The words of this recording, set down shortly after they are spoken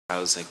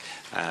housing,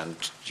 and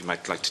you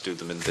might like to do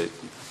them in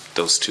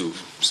those two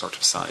sort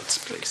of sides,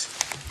 please.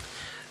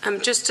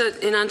 Just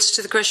in answer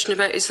to the question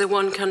about is there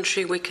one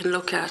country we can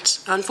look at,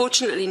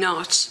 unfortunately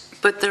not,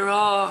 but there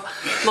are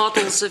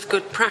models of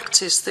good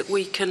practice that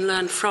we can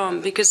learn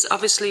from, because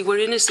obviously we're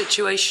in a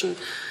situation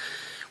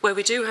where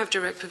we do have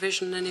direct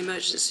provision and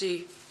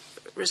emergency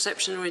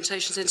reception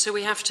orientations, and so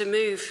we have to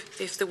move,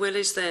 if the will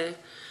is there,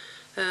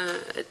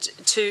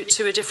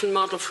 to a different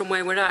model from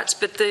where we're at.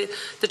 But the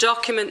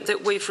document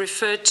that we've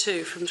referred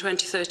to from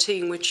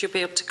 2013, which you'll be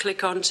able to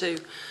click onto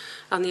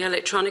on the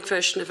electronic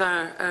version of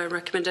our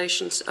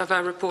recommendations of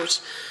our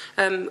report,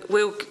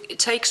 it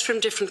takes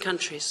from different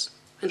countries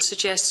and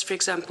suggests, for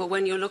example,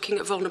 when you're looking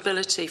at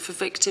vulnerability for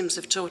victims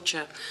of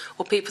torture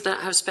or people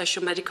that have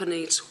special medical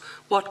needs,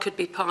 what could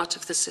be part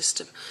of the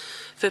system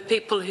for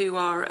people who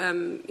are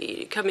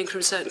coming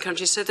from certain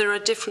countries. So there are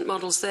different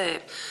models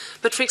there.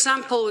 But for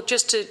example,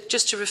 just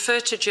to refer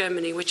to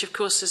Germany, which of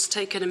course has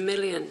taken 1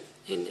 million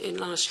in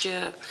last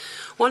year,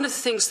 one of the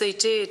things they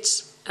did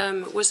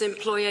was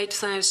employ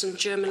 8,000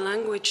 German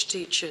language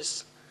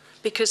teachers,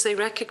 because they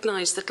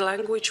recognised that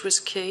language was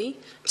key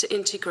to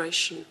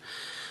integration.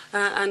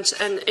 And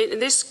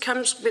this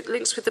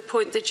links with the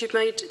point that you've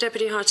made,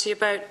 Deputy Harty,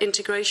 about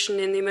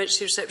integration in the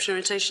emergency reception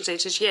orientation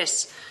centres.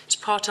 Yes, it's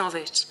part of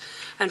it.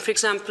 And for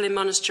example, in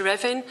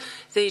Monasterevin,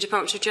 the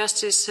Department of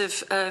Justice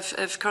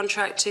have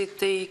contracted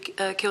the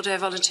Kildare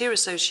Volunteer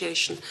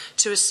Association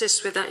to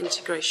assist with that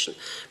integration.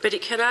 But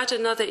it can add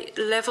another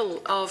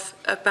level of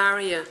a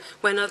barrier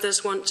when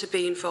others want to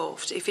be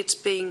involved. If it's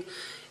being,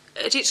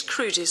 at its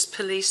crudest,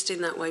 policed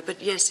in that way.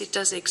 But yes, it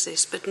does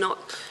exist, but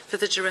not for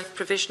the direct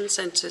provision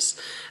centres.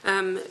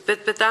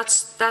 But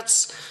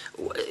that's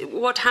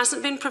what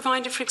hasn't been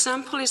provided, for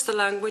example, is the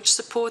language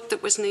support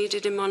that was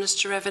needed in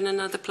Monasterevin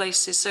and other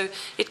places. So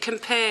it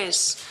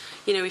compares,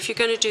 you know, if you're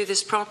going to do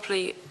this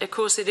properly, of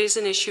course it is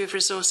an issue of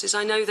resources.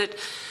 I know that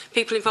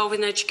people involved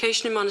in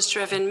education in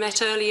Monasterevin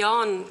met early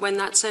on when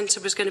that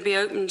centre was going to be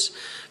opened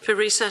for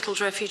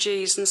resettled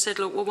refugees and said,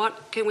 look, well,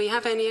 can we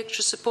have any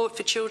extra support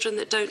for children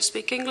that don't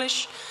speak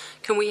English?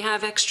 Can we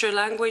have extra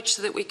language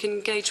so that we can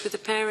engage with the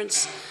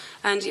parents?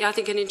 And I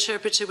think an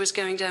interpreter was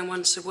going down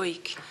once a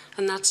week,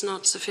 and that's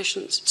not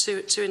sufficient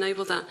to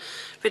enable that.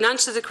 But in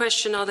answer to the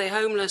question, are they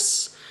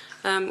homeless,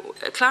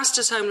 classed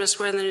as homeless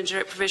when they're in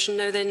direct provision?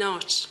 No, they're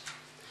not.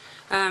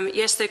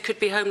 Yes, they could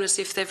be homeless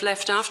if they've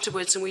left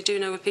afterwards, and we do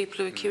know of people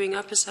who are queuing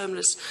up as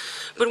homeless.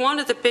 But one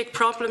of the big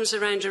problems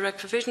around direct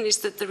provision is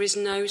that there is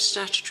no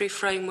statutory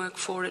framework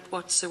for it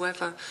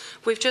whatsoever.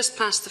 We've just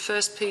passed the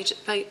first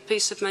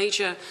piece of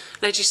major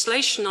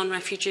legislation on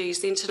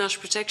refugees, the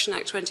International Protection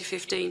Act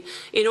 2015,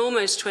 in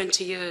almost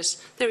 20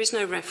 years. There is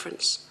no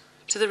reference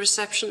to the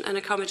reception and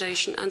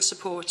accommodation and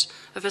support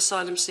of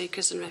asylum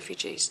seekers and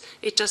refugees.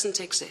 It doesn't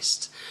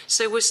exist.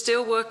 So we're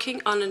still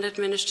working on an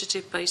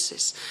administrative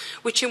basis,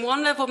 which in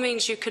one level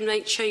means you can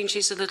make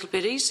changes a little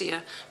bit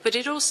easier, but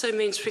it also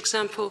means, for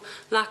example,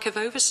 lack of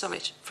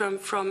oversight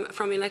from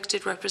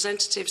elected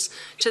representatives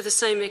to the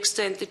same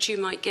extent that you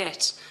might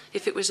get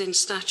if it was in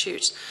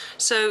statute.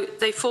 So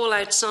they fall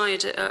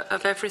outside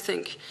of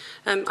everything.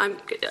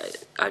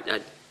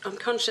 I'm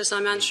conscious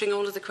I'm answering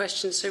all of the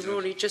questions, so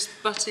Rory, just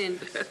butt in.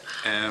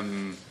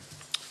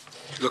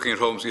 Looking at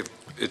homes,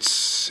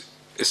 it's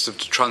the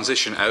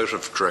transition out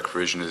of direct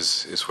provision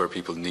is where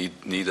people need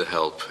the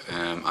help,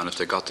 and if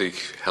they got the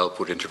help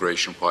with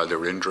integration while they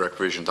were in direct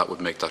provision, that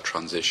would make that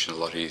transition a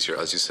lot easier.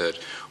 As you said,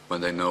 when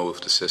they know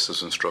the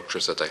systems and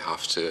structures that they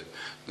have to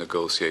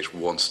negotiate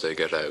once they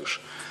get out.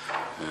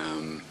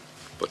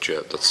 But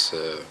yeah, that's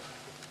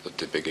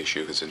the big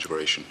issue is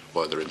integration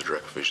while they're in the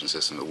direct provision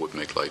system. It would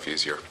make life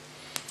easier.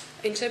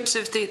 In terms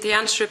of the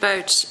answer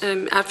about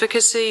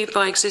advocacy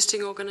by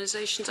existing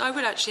organisations, I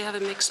would actually have a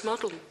mixed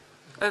model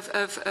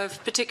of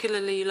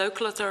particularly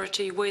local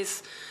authority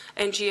with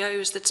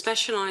NGOs that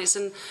specialise,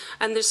 and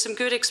there's some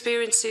good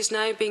experiences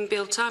now being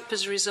built up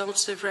as a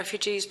result of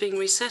refugees being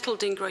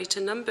resettled in greater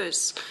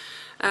numbers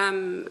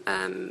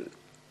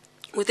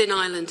within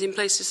Ireland, in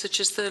places such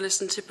as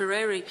Thurles and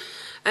Tipperary,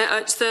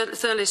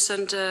 Thurles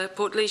and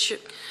Portlaoise.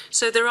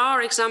 So there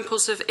are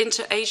examples of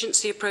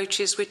interagency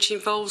approaches which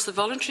involves the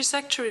voluntary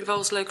sector,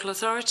 involves local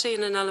authority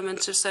and an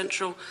element of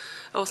central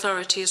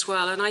authority as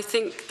well. And I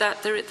think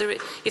that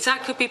if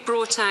that could be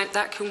brought out,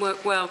 that can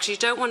work well, because you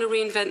don't want to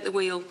reinvent the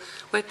wheel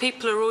where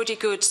people are already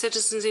good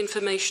citizens'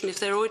 information. If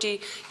they're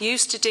already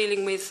used to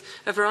dealing with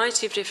a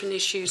variety of different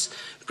issues,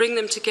 bring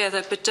them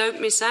together, but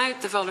don't miss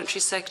out the voluntary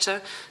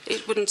sector.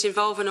 It wouldn't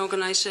involve an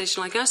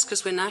organisation like us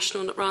because we're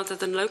national rather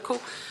than local.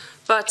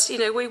 But, you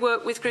know, we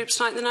work with groups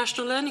like the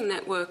National Learning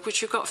Network, which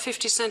have got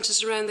 50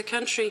 centres around the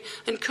country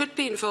and could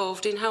be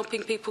involved in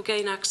helping people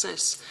gain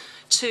access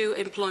to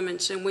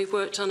employment, and we've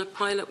worked on a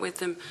pilot with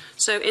them.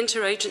 So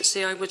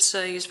interagency, I would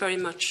say, is very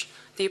much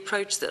the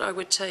approach that I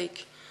would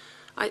take.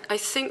 I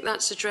think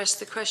that's addressed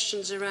the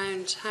questions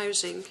around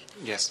housing.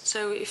 Yes.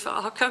 So if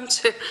I'll come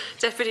to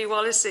Deputy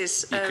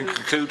Wallace's... You can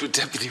conclude with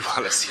Deputy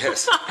Wallace,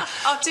 yes.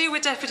 I'll deal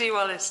with Deputy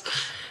Wallace.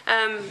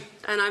 And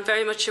I'm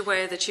very much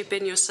aware that you've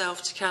been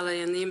yourself to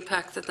Calais and the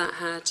impact that that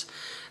had.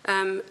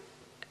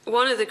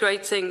 One of the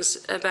great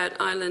things about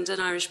Ireland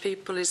and Irish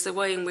people is the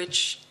way in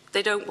which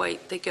they don't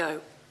wait, they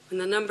go. And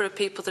the number of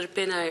people that have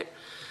been out,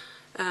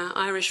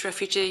 Irish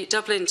Refugee,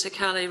 Dublin to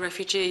Calais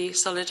Refugee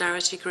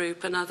Solidarity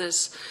Group and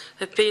others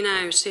have been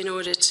out in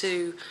order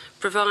to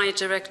provide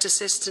direct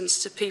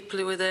assistance to people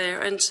who are there.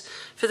 And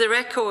for the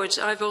record,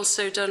 I've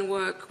also done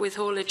work with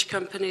haulage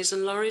companies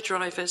and lorry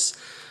drivers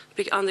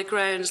on the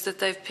grounds that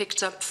they've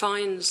picked up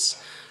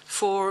fines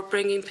for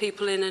bringing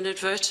people in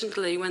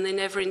inadvertently when they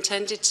never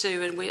intended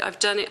to. And I've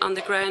done it on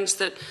the grounds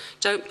that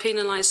don't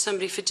penalise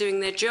somebody for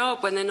doing their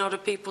job when they're not a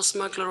people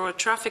smuggler or a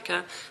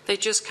trafficker. They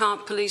just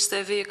can't police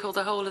their vehicle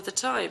the whole of the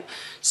time.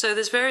 So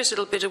there's various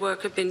little bit of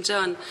work have been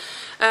done.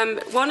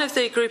 One of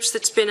the groups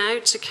that's been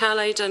out to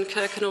Calais,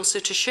 Dunkirk and also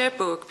to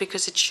Cherbourg,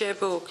 because it's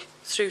Cherbourg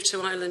through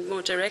to Ireland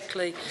more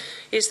directly,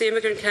 is the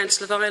Immigrant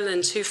Council of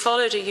Ireland, who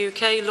followed a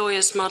UK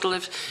lawyer's model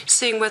of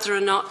seeing whether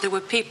or not there were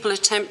people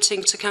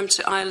attempting to come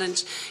to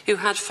Ireland who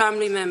had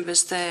family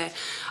members there.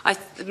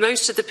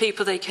 Most of the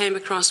people they came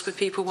across were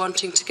people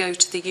wanting to go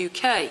to the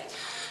UK.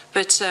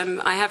 But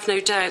I have no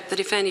doubt that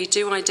if any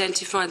do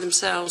identify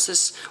themselves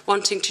as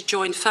wanting to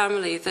join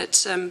family,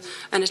 that an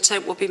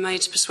attempt will be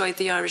made to persuade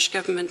the Irish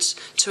government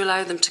to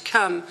allow them to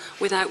come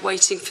without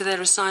waiting for their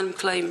asylum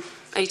claim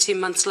 18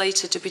 months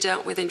later to be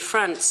dealt with in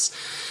France.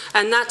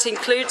 And that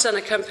includes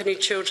unaccompanied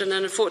children,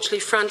 and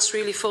unfortunately France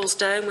really falls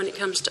down when it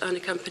comes to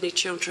unaccompanied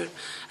children.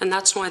 And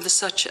that's why there's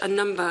such a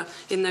number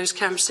in those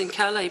camps in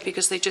Calais,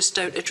 because they just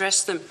don't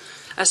address them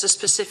as a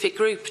specific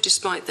group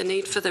despite the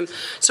need for them.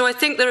 So I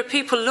think there are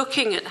people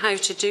looking at how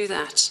to do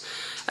that.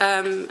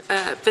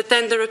 But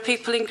then there are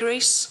people in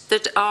Greece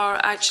that are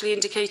actually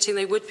indicating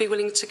they would be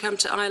willing to come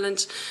to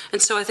Ireland.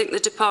 And so I think the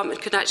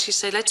department could actually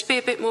say, let's be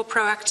a bit more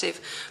proactive.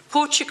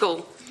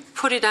 Portugal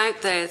put it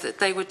out there that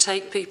they would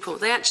take people.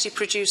 They actually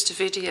produced a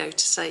video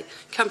to say,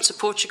 come to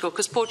Portugal,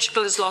 because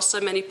Portugal has lost so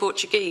many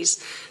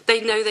Portuguese.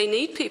 They know they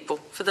need people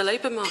for the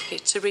labour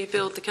market to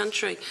rebuild the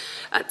country.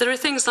 There are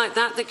things like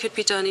that that could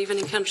be done even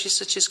in countries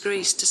such as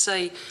Greece to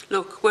say,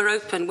 look, we're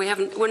open.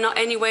 We're not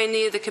anywhere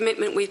near the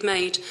commitment we've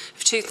made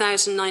of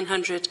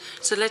 2,900.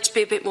 So let's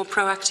be a bit more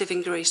proactive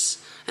in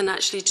Greece and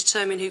actually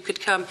determine who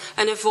could come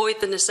and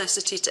avoid the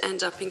necessity to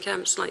end up in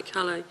camps like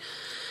Calais.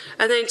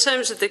 And then in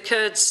terms of the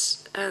Kurds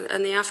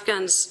and the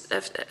Afghans,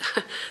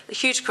 a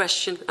huge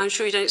question. I'm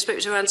sure you don't expect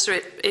me to answer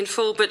it in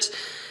full, but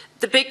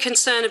the big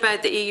concern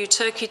about the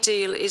EU-Turkey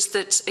deal is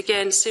that,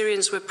 again,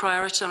 Syrians were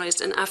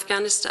prioritised and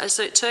Afghanistan,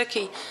 so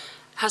Turkey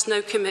has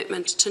no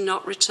commitment to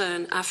not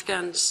return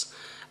Afghans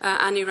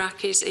and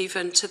Iraqis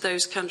even to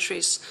those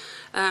countries.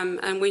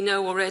 And we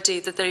know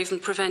already that they're even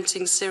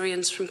preventing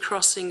Syrians from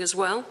crossing as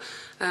well.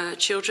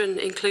 Children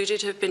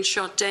included have been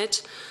shot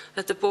dead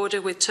at the border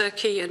with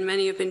Turkey, and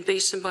many have been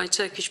beaten by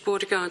Turkish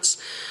border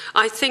guards.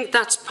 I think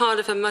that's part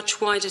of a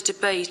much wider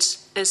debate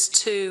as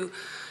to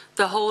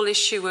the whole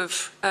issue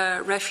of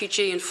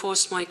refugee and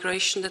forced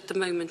migration at the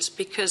moment,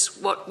 because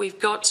what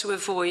we've got to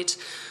avoid,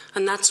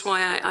 and that's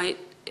why I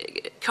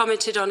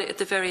commented on it at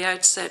the very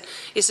outset,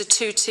 is a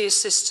two-tier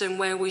system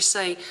where we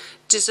say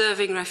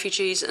deserving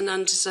refugees and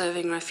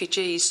undeserving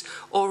refugees,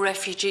 or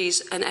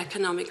refugees and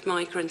economic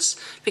migrants,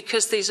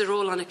 because these are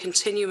all on a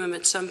continuum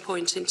at some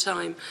point in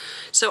time.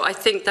 So I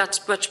think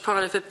that's much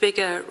part of a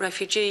bigger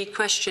refugee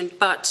question,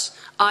 but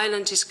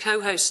Ireland is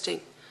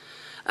co-hosting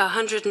a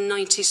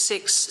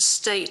 196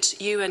 state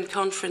UN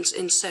conference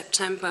in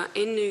September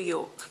in New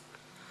York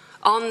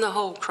on the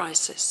whole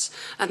crisis,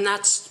 and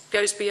that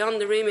goes beyond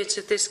the remit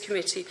of this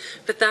committee,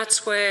 but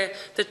that's where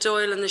the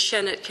Dáil and the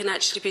Senate can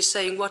actually be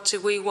saying, what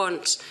do we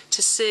want to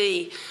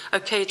see?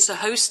 Okay, it's a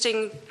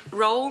hosting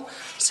role,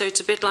 so it's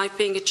a bit like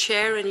being a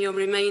chair and you're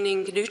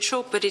remaining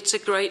neutral, but it's a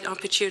great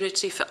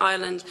opportunity for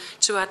Ireland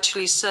to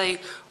actually say,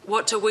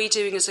 what are we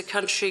doing as a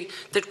country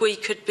that we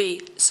could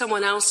be,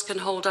 someone else can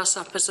hold us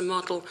up as a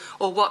model,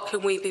 or what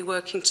can we be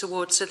working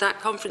towards? So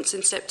that conference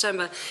in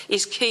September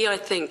is key, I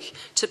think,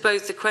 to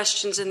both the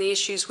questions and the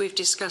issues we've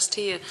discussed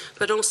here,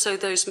 but also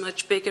those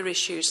much bigger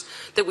issues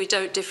that we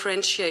don't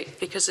differentiate.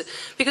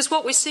 Because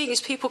what we're seeing is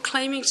people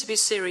claiming to be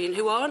Syrian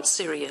who aren't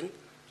Syrian,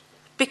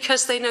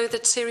 because they know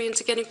that Syrians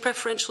are getting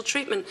preferential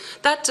treatment.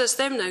 That does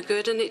them no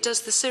good, and it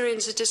does the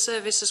Syrians a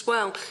disservice as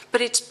well.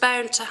 But it's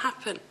bound to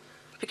happen.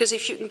 Because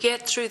if you can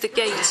get through the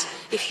gate,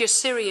 if you're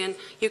Syrian,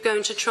 you're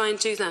going to try and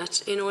do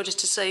that in order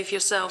to save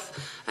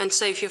yourself and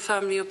save your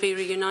family or be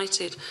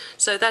reunited.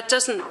 So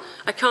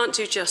I can't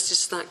do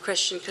justice to that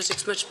question because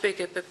it's much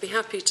bigger, but be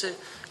happy to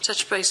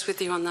touch base with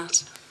you on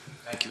that.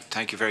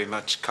 Thank you very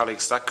much.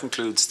 Colleagues, that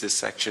concludes this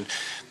section.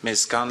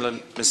 Ms Scanlon,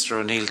 Mr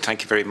O'Neill,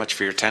 thank you very much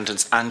for your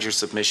attendance and your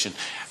submission.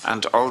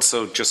 And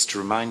also, just to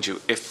remind you,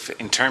 if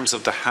in terms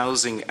of the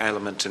housing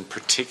element, in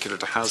particular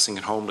the housing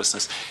and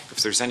homelessness,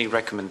 if there's any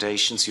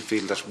recommendations you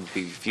feel that would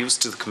be of use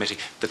to the committee,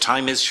 the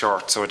time is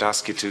short, so I'd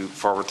ask you to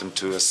forward them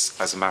to us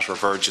as a matter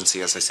of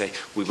urgency. As I say,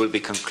 we will be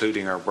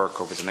concluding our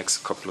work over the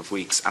next couple of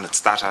weeks, and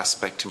it's that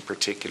aspect in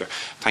particular.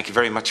 Thank you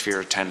very much for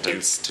your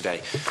attendance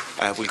today.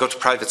 We'll go to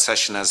private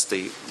session as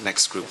the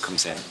next group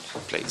comes in,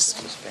 please.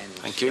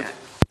 Thank you.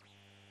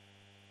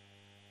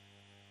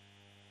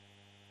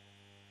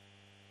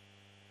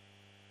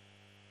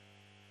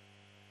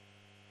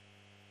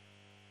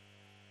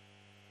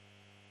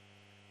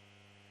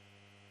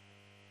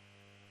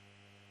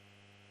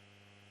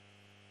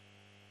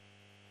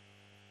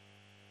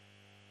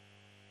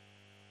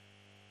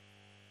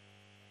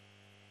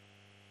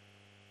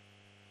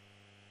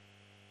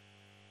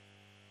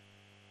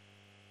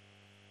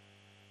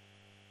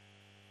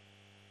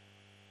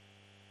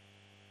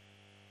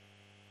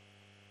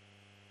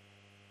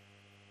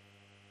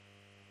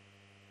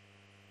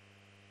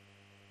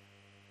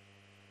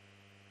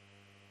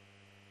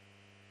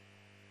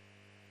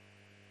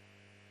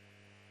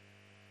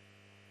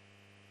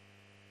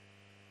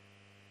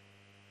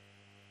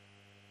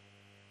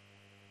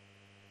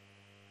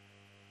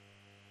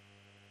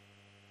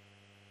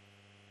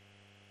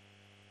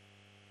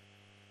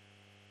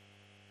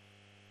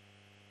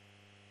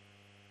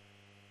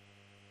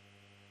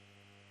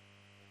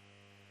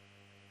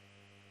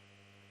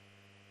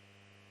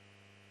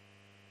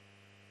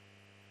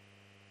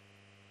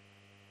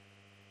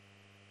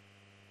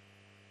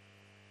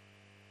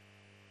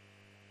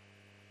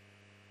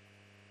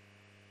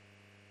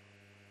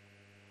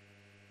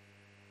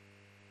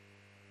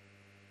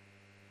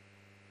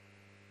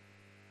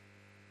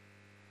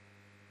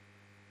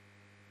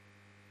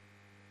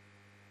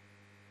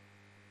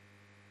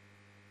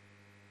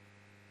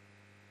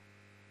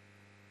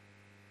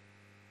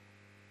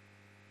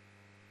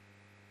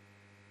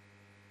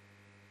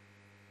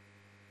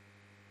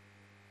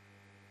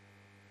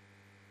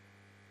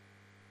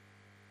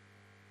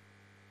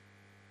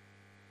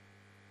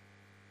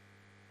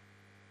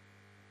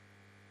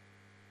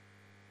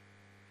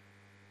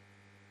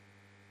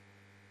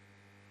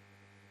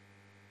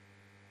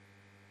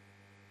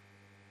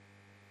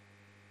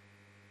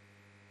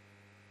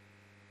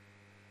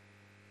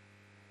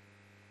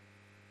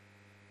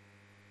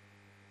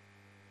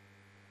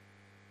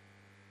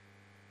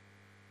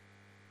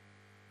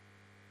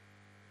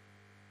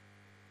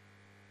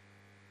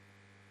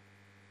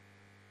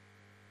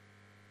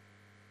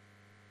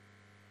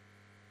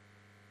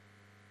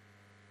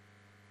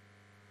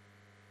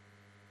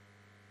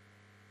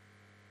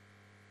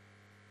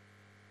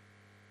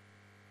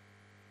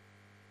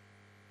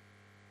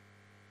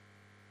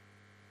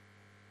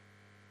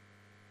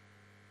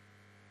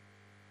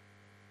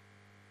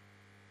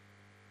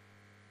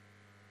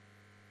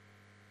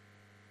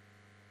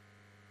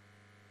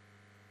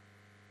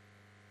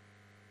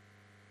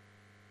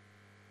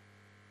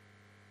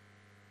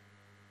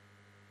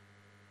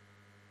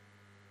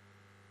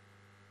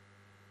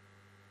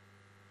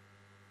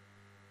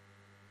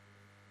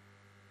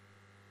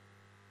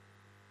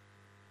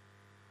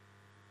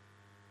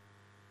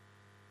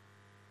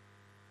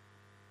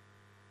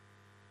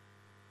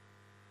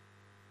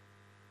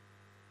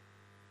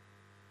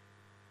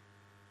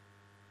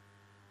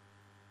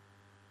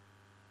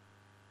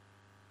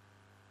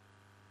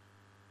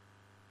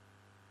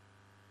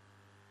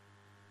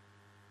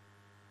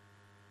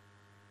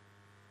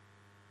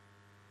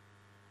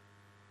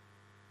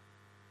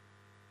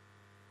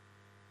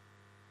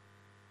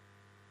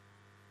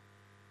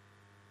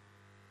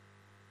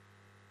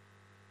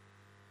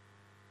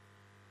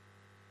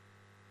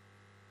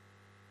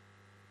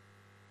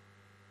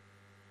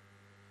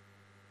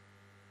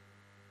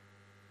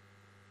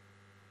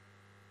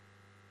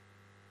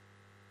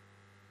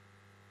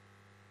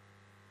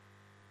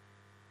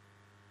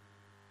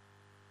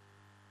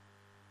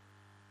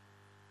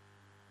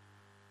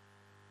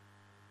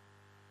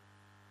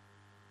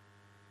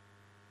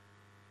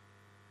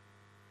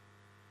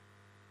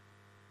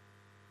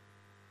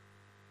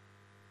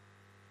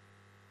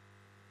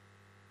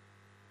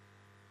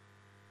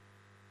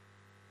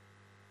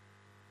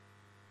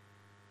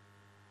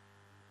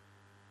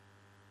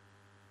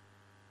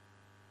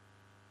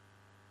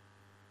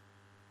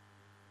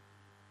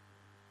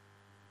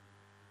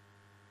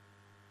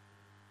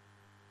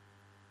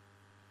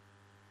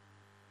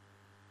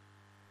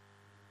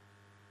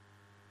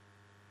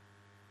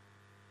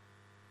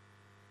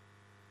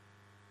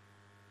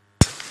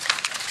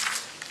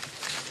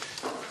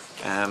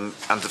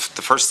 And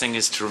the first thing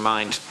is to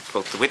remind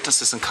both the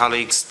witnesses and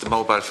colleagues, the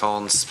mobile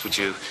phones, would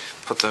you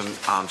put them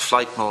on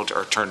flight mode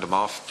or turn them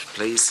off,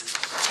 please?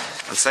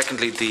 And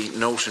secondly, the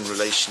note in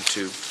relation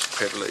to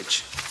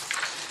privilege.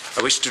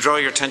 I wish to draw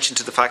your attention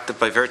to the fact that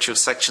by virtue of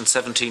Section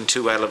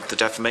 17(2)(l) of the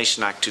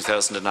Defamation Act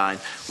 2009,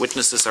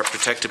 witnesses are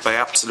protected by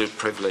absolute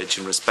privilege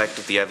in respect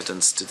of the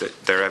evidence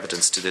their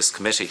evidence to this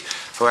committee.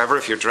 However,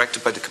 if you are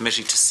directed by the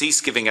committee to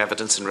cease giving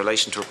evidence in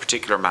relation to a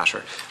particular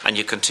matter, and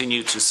you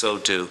continue to so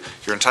do,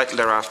 you are entitled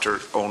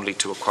thereafter only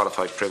to a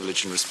qualified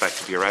privilege in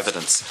respect of your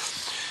evidence.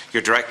 You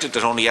are directed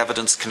that only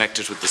evidence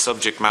connected with the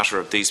subject matter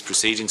of these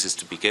proceedings is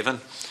to be given,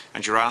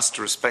 and you are asked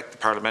to respect the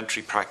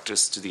parliamentary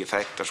practice to the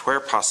effect that, where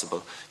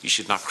possible, you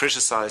should not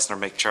criticise nor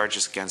make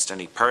charges against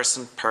any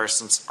person,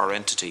 persons or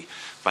entity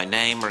by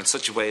name or in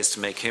such a way as to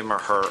make him or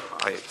her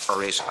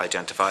or it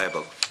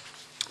identifiable.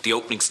 The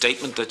opening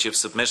statement that you have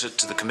submitted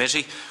to the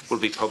committee will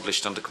be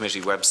published on the committee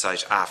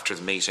website after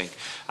the meeting,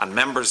 and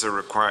members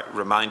are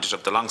reminded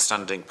of the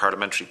long-standing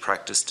parliamentary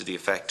practice to the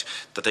effect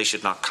that they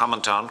should not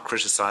comment on,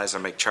 criticise or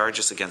make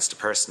charges against a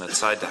person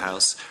outside the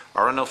House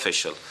or an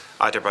official,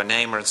 either by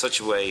name or in such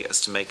a way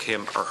as to make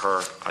him or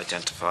her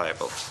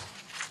identifiable.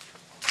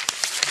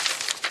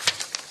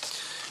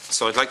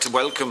 So I'd like to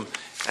welcome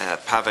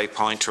Pavee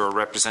Point, who are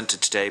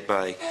represented today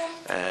by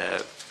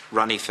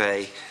Ronnie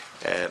Fay,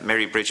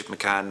 Mary Bridget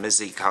McCann,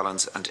 Ms. E.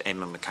 Collins and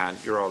Eamon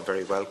McCann. You're all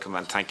very welcome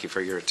and thank you for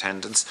your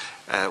attendance.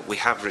 We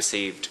have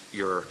received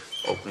your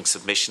opening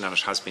submission and it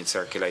has been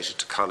circulated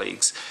to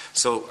colleagues.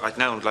 So I'd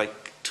now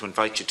like to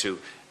invite you to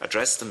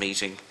address the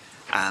meeting,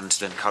 and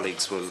then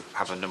colleagues will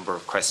have a number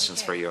of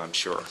questions for you, I'm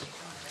sure.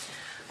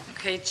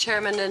 Okay,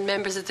 Chairman and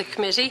members of the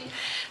committee,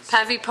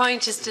 Pavee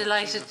Point is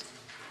delighted.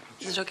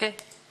 Is it okay?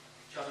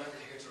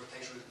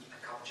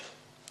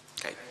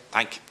 Okay,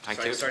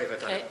 thank you. Sorry about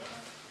that. Okay.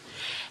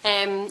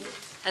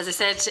 As I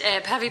said,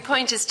 Pavee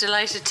Point is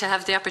delighted to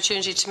have the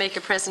opportunity to make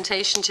a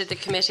presentation to the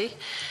committee,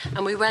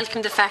 and we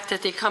welcome the fact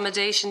that the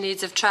accommodation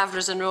needs of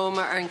travellers and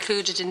Roma are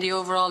included in the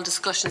overall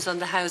discussions on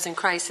the housing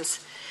crisis.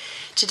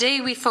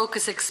 Today we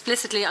focus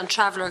explicitly on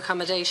traveller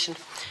accommodation.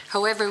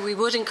 However, we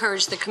would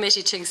encourage the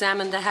committee to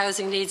examine the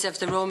housing needs of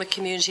the Roma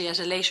community at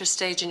a later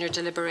stage in your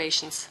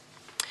deliberations.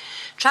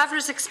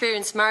 Travellers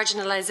experience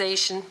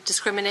marginalisation,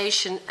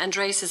 discrimination and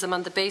racism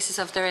on the basis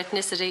of their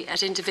ethnicity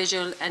at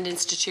individual and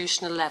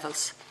institutional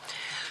levels.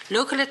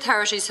 Local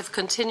authorities have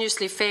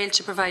continuously failed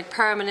to provide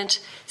permanent,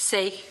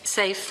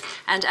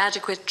 safe and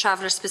adequate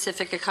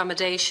traveller-specific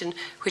accommodation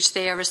which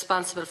they are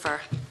responsible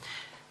for.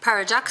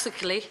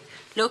 Paradoxically,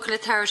 local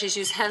authorities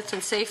use health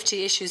and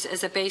safety issues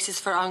as a basis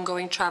for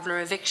ongoing traveller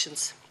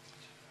evictions.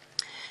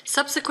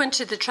 Subsequent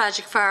to the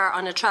tragic fire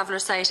on a traveller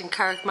site in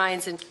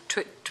Carrickmines in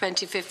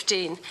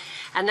 2015,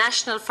 a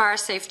national fire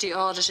safety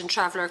audit in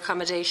traveller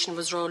accommodation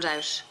was rolled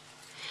out.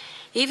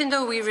 Even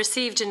though we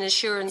received an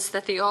assurance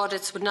that the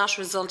audits would not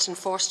result in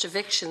forced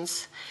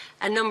evictions,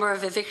 a number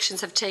of evictions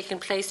have taken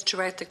place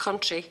throughout the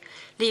country,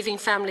 leaving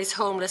families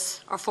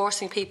homeless or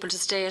forcing people to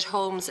stay at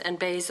homes and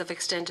bays of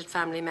extended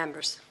family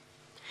members.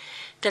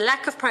 The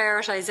lack of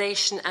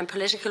prioritisation and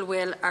political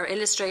will are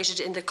illustrated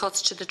in the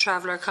cuts to the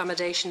traveller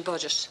accommodation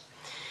budget.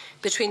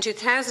 Between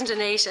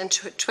 2008 and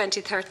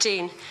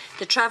 2013,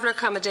 the traveller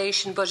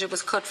accommodation budget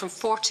was cut from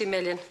 40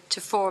 million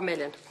to 4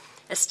 million,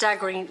 a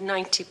staggering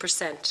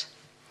 90%.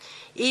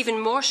 Even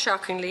more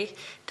shockingly,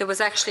 there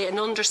was actually an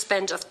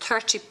underspend of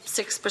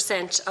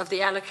 36% of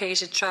the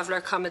allocated traveller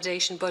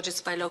accommodation budgets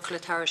by local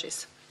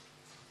authorities.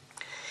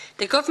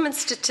 The government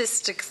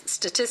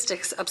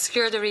statistics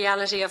obscure the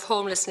reality of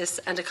homelessness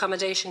and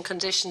accommodation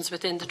conditions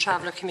within the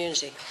traveller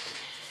community.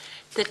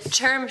 The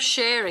term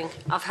sharing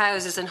of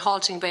houses and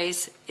halting bay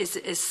sites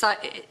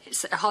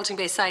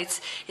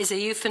is a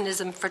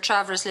euphemism for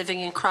travellers living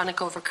in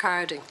chronic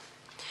overcrowding.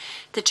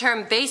 The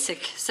term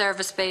basic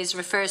service bays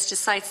refers to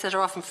sites that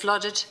are often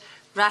flooded,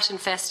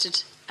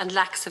 rat-infested and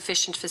lack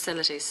sufficient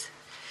facilities.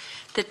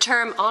 The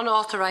term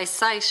unauthorised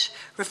site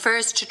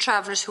refers to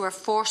travellers who are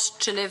forced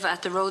to live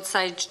at the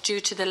roadside due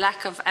to the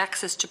lack of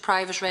access to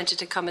private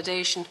rented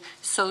accommodation,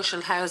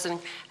 social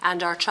housing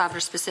and or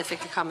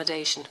traveller-specific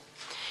accommodation.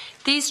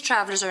 These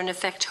travellers are in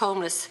effect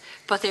homeless,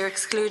 but they are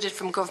excluded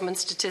from government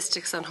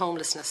statistics on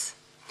homelessness.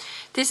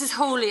 This is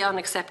wholly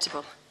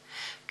unacceptable.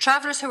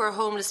 Travellers who are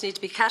homeless need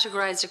to be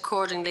categorised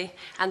accordingly,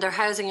 and their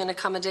housing and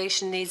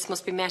accommodation needs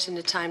must be met in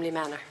a timely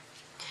manner.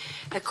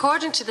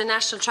 According to the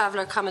National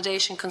Traveller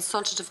Accommodation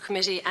Consultative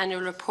Committee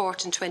annual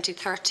report in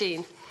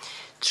 2013,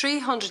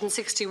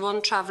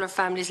 361 traveller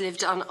families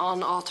lived on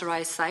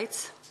unauthorised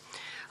sites,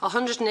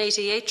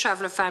 188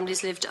 traveller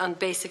families lived on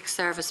basic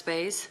service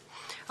bays,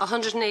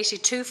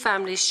 182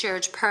 families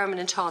shared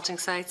permanent halting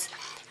sites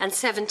and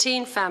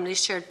 17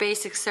 families shared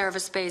basic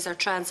service bays or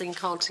transient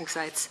halting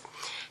sites.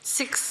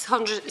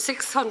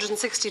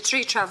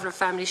 663 traveller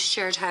families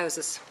shared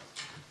houses.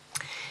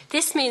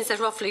 This means that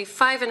roughly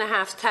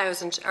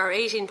 5,500 or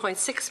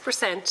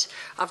 18.6%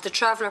 of the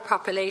traveller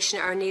population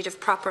are in need of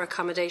proper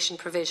accommodation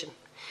provision.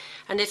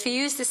 And if you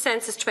use the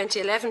Census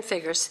 2011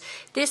 figures,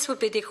 this would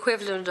be the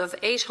equivalent of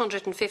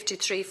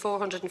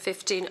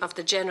 853,415 of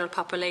the general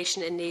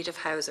population in need of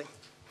housing.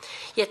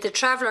 Yet the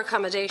traveller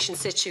accommodation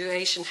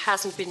situation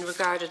hasn't been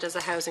regarded as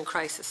a housing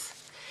crisis.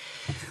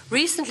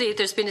 Recently,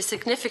 there's been a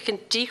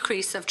significant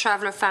decrease of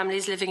traveller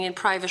families living in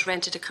private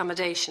rented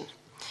accommodation.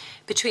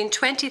 Between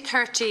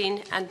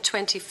 2013 and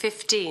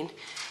 2015,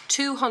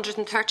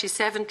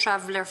 237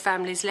 traveller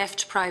families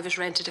left private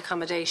rented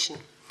accommodation.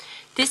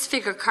 This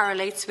figure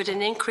correlates with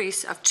an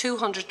increase of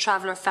 200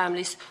 traveller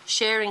families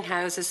sharing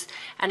houses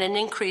and an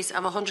increase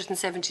of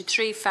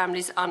 173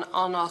 families on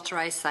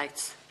unauthorised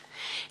sites.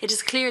 It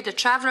is clear that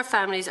traveller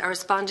families are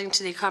responding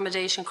to the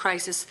accommodation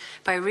crisis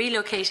by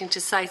relocating to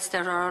sites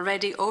that are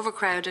already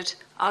overcrowded,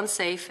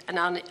 unsafe and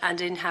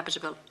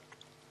uninhabitable.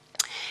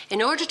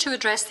 In order to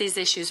address these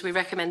issues, we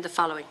recommend the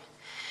following.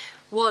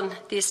 1.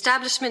 The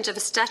establishment of a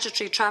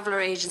statutory traveller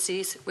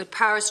agencies with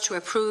powers to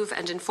approve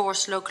and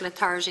enforce local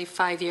authority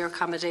 5-year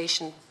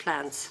accommodation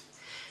plans.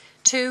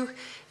 2.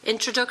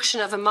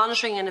 Introduction of a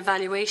monitoring and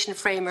evaluation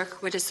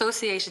framework with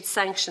associated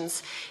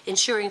sanctions,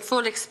 ensuring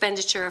full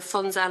expenditure of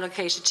funds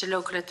allocated to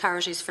local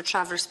authorities for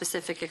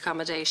traveller-specific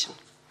accommodation.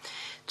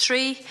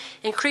 3.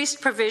 Increased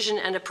provision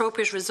and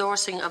appropriate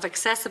resourcing of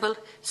accessible,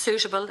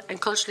 suitable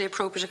and culturally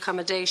appropriate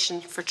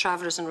accommodation for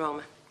travellers in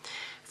Roma.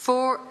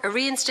 4. A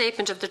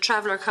reinstatement of the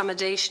traveller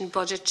accommodation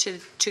budget to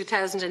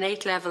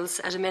 2008 levels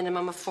at a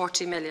minimum of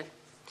 40 million.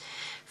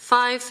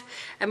 5.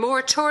 A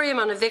moratorium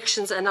on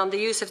evictions and on the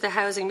use of the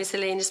Housing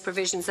Miscellaneous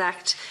Provisions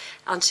Act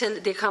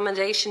until the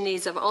accommodation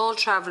needs of all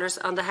travellers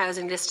on the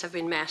housing list have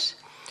been met.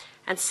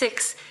 And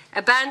 6.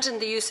 Abandon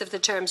the use of the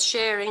terms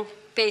sharing,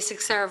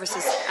 basic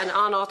services and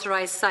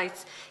unauthorised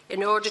sites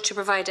in order to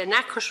provide an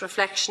accurate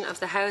reflection of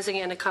the housing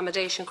and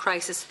accommodation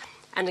crisis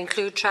and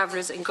include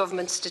travellers in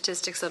government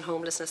statistics on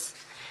homelessness.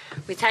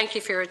 We thank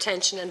you for your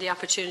attention and the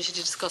opportunity to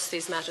discuss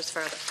these matters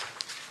further.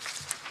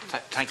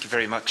 Thank you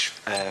very much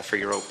for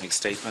your opening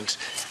statement.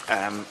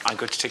 I'm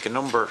going to take a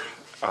number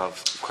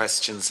of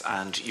questions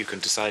and you can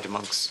decide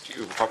amongst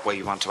you what way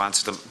you want to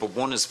answer them. But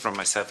one is from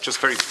myself, just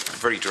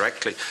very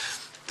directly.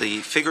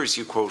 The figures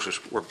you quoted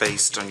were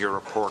based on your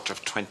report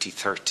of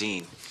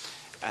 2013.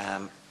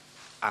 And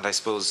I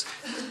suppose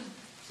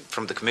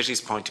from the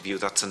committee's point of view,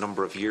 that's a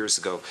number of years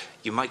ago.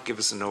 You might give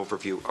us an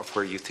overview of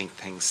where you think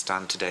things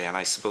stand today. And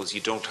I suppose you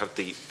don't have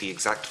the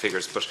exact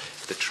figures, but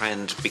the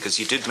trend, because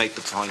you did make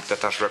the point that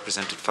that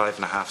represented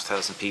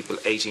 5,500 people,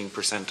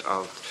 18%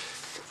 of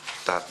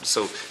that.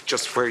 So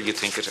just where you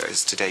think it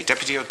is today.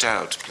 Deputy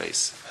O'Dowd,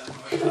 please.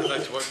 I'd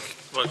like to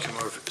welcome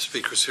our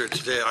speakers here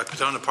today. I put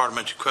down a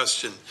parliamentary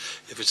question.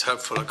 If it's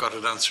helpful, I got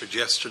it answered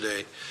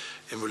yesterday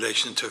in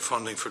relation to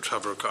funding for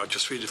traveller. I'll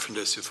just read it from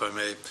this, if I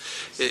may.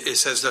 It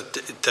says that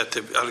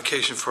the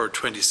allocation for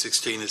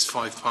 2016 is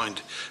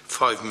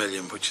 5.5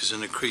 million, which is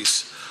an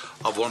increase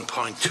of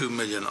 1.2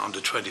 million on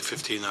the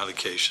 2015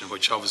 allocation,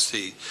 which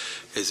obviously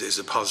is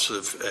a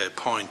positive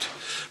point.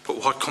 But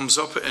what comes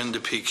up in the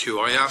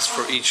PQ, I asked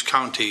for each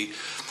county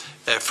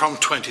from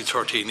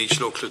 2013, each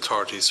local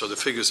authority, so the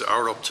figures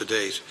are up to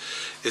date,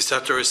 is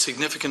that there are a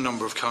significant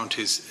number of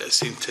counties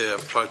seem to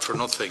have applied for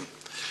nothing.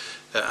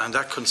 And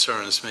that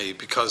concerns me,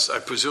 because I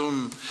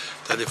presume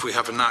that if we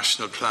have a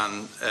national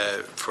plan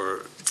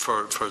for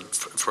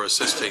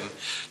assisting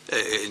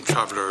in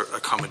traveller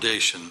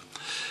accommodation,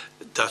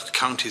 that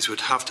counties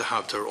would have to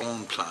have their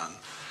own plan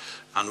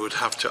and would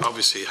have to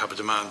obviously have a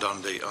demand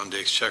on the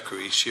exchequer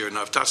each year.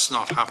 Now, if that's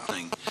not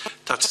happening,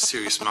 that's a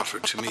serious matter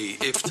to me.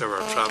 If there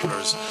are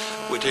travellers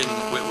within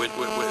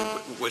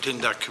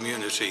that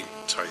community,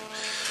 sorry.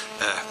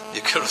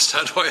 You can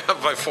understand why I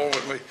have my phone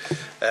with me,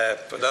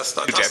 but that's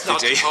not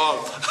the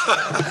call.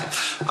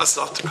 That's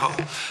not the call.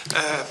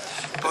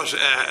 But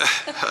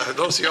I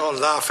don't see you all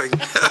laughing.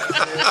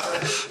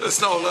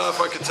 There's no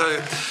laugh, I can tell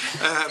you.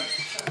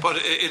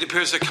 But it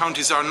appears that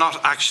counties are not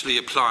actually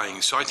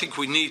applying. So I think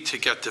we need to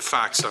get the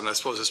facts, and I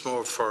suppose it's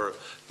more for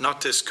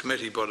not this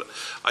committee, but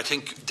I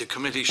think the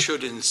committee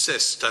should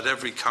insist that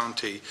every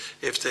county,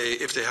 if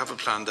they have a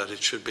plan, that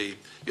it should be,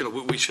 you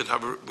know,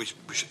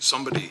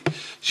 somebody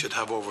should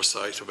have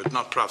oversight of it,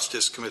 not perhaps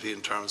this committee in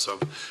terms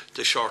of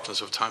the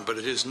shortness of time, but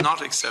it is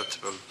not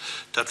acceptable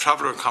that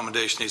traveller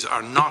accommodation needs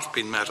are not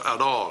being met at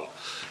all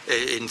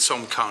in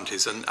some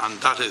counties, and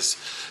that is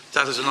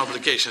an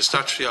obligation, a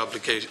statutory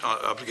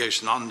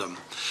obligation on them.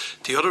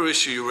 The other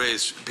issue you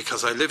raised,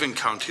 because I live in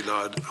County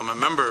Louth, I'm a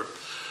member of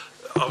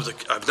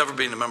I've never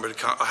been a member of the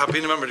council. I have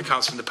been a member of the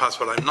council in the past,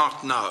 but I'm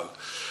not now.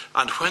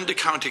 And when the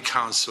county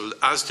council,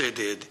 as they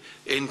did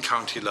in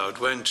County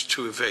Louth, went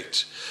to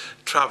evict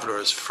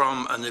travellers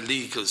from an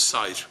illegal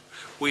site,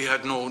 we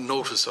had no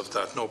notice of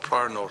that, no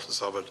prior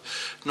notice of it,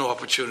 no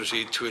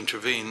opportunity to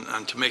intervene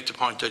and to make the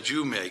point that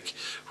you make,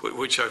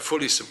 which I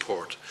fully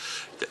support,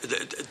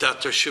 that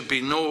there should be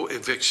no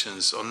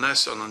evictions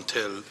unless and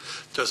until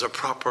there's a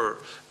proper,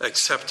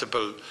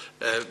 acceptable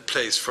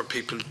place for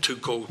people to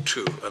go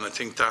to. And I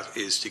think that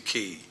is the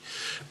key.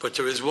 But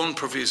there is one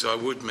proviso I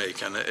would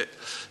make, and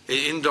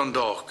in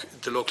Dundalk,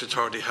 the local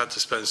authority had to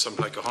spend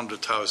something like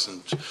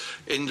 100,000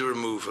 in the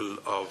removal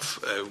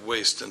of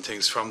waste and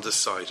things from the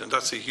site, and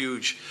that's a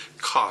huge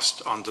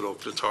cost on the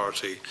local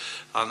authority,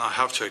 and I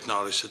have to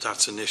acknowledge that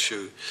that's an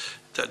issue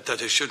that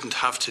they shouldn't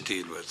have to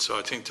deal with. So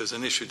I think there's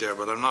an issue there,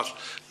 but I'm not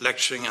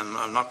lecturing and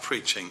I'm not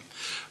preaching.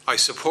 I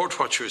support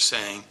what you're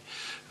saying,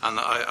 and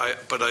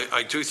but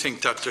I do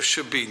think that there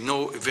should be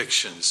no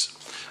evictions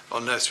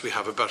unless we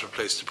have a better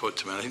place to put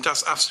them in. I think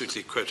that's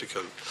absolutely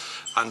critical,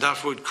 and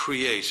that would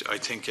create, I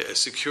think, a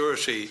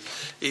security,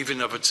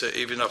 even of a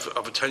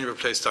tenured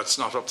place that's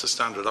not up to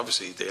standard.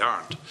 Obviously, they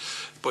aren't,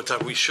 but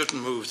that we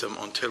shouldn't move them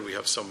until we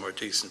have somewhere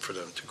decent for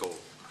them to go.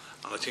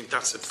 And I think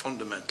that's a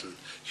fundamental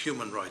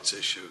human rights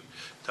issue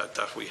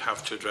that we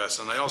have to address.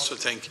 And I also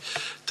think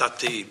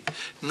that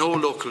no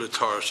local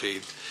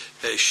authority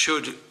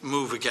should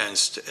move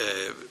against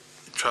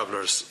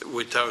travellers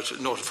without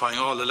notifying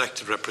all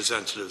elected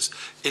representatives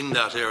in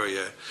that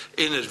area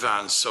in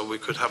advance, so we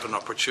could have an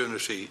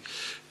opportunity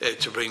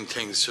to bring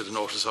things to the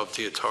notice of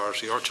the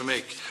authority, or to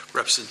make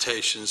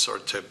representations, or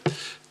to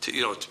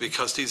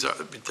because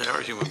they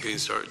are human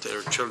beings, there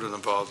are children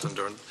involved, and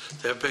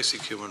they have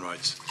basic human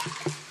rights.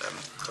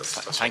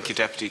 Thank you,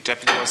 Deputy.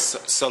 Deputy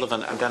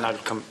O'Sullivan, and then I'll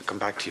come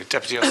back to you.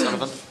 Deputy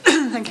O'Sullivan.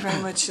 Thank you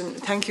very much, and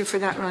thank you for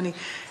that, Ronnie.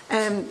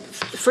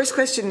 First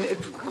question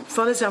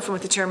follows on from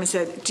what the Chairman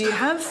said. Do you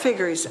have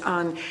figures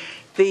on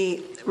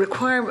the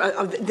requirement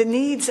of the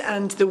needs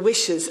and the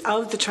wishes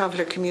of the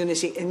traveller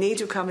community in need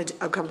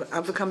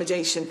of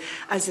accommodation,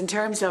 as in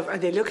terms of, are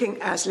they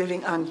looking at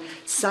living on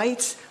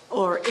sites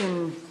or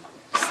in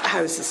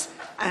houses,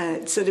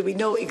 so that we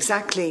know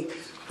exactly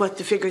what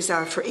the figures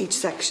are for each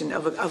section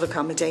of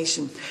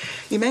accommodation?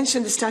 You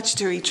mentioned the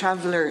statutory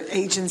traveller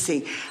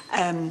agency.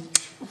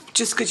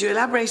 Just could you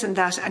elaborate on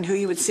that and who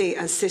you would see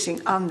as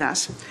sitting on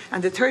that?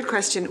 And the third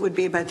question would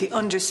be about the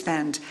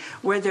underspend.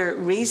 Were there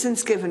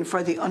reasons given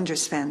for the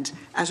underspend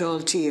at all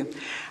to you?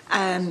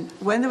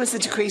 When there was a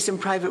decrease in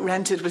private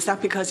rented, was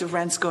that because of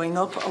rents going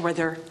up, or were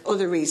there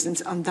other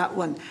reasons on that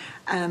one?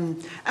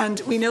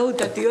 And we know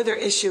that the other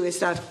issue is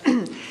that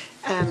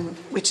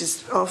which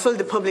is awful,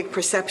 the public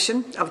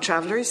perception of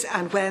travellers,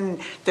 and when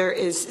there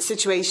is a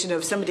situation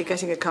of somebody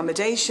getting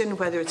accommodation,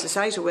 whether it's a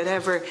site or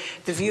whatever,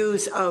 the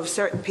views of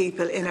certain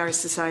people in our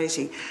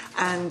society.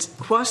 And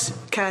what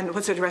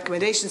sort of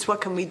recommendations,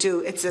 what can we do?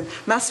 It's a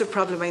massive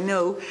problem, I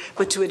know,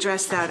 but to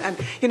address that. And,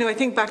 I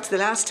think back to the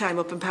last time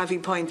up in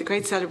Pavee Point, the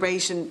great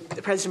celebration,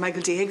 President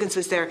Michael D. Higgins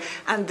was there,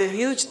 and the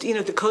huge,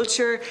 the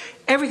culture,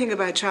 everything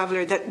about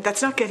traveller,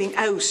 that's not getting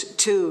out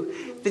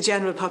to the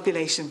general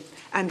population,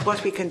 and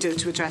what we can do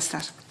to address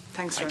that.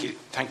 Thanks, Thank you.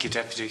 Thank you,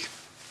 Deputy.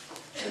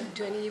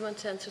 Do any of you want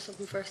to answer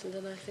something first, and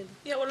then I feel?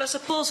 Yeah, well, I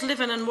suppose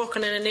living and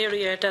working in an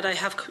area that I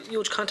have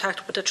huge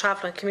contact with the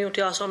travelling community.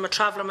 Also, I'm a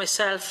traveller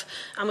myself,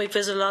 and we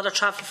visit a lot of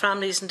traveller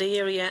families in the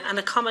area, and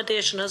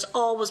accommodation has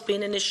always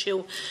been an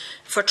issue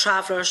for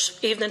travellers.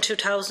 Even in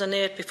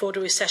 2008, before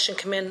the recession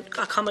came in,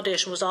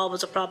 accommodation was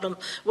always a problem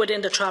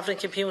within the travelling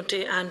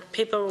community, and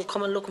people were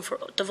coming looking for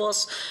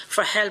us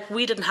for help.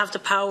 We didn't have the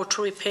power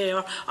to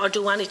repair or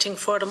do anything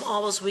for them.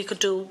 All we could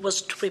do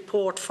was to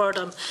report for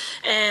them.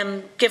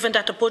 Given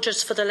that the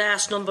budgets for the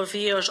last number of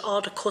years,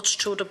 all the cuts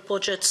through the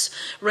budgets,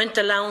 rent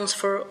allowance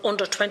for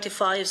under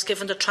 25s,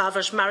 given the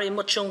travellers marry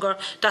much younger.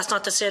 That's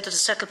not to say that the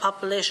settled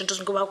population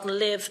doesn't go out and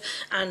live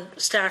and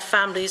start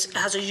families. It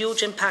has a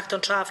huge impact on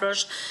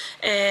travellers.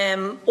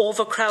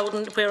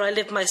 Overcrowding, where I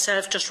live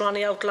myself, just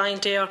Ronnie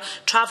outlined there,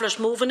 travellers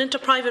moving into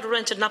private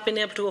rent and not being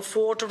able to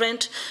afford the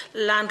rent,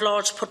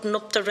 landlords putting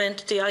up the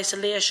rent, the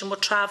isolation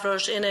with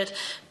travellers in it,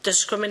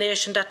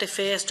 discrimination that they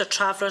face, the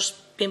travellers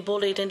being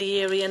bullied in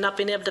the area, not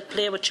being able to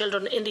play with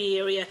children in the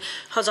area,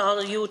 has all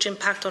a huge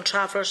impact on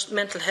travellers'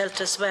 mental health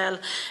as well.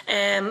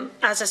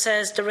 As I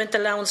says, the rent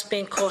allowance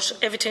being cut,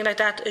 everything like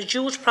that,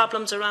 huge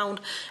problems around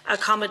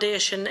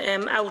accommodation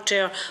out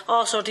there.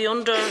 Also, the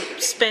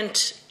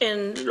underspent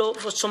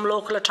with some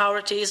local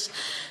authorities,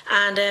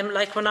 and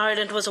like when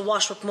Ireland was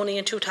awash with money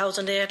in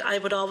 2008, I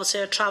would always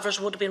say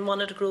travellers would have been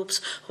one of the groups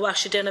who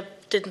actually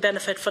didn't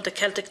benefit for the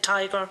Celtic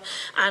Tiger,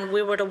 and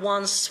we were the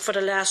ones for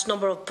the last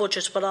number of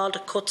budgets with all the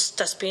cuts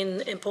that's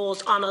been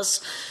imposed on us,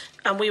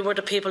 and we were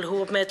the people who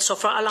have made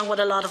suffer, along with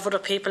a lot of other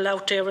people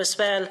out there as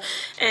well.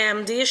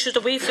 The issues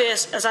that we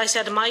face, as I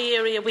said, in my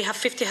area, we have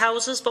 50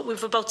 houses, but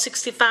we've about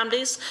 60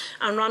 families,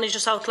 and Ronnie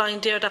just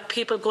outlined there that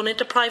people going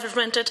into private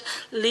rented,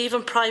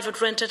 leaving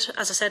private rented,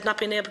 as I said, not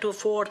being able to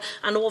afford,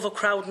 and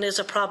overcrowding is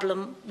a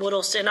problem with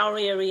us in our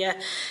area.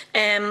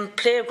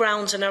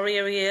 Playgrounds in our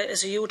area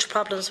is a huge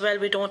problem as well.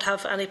 We don't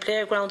have any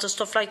playgrounds and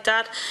stuff like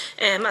that.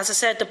 As I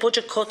said, the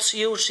budget cuts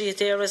usually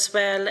there as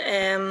well.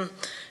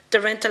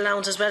 the rent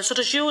allowance as well. So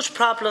there's huge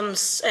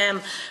problems.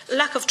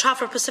 Lack of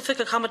traveller-specific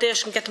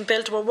accommodation getting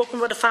built. We're working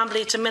with a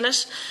family at the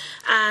minute,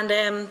 and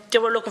they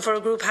were looking for a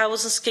group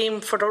housing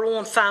scheme for their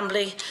own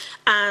family,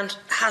 and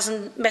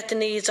hasn't met the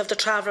needs of the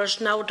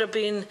travellers. Now they're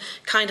being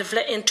kind of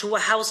let into a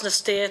housing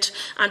estate,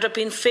 and they're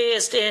being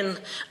phased in,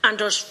 and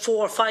there's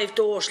 4 or 5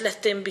 doors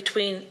let in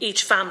between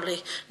each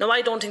family. Now,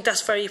 I don't think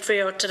that's very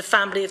fair to the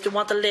family if they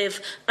want to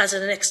live as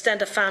an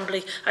extended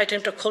family. I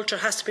think their culture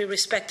has to be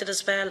respected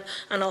as well,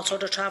 and also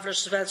the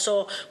travellers as well.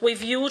 So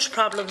we've huge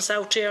problems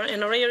out there.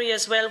 In our area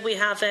as well, we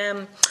have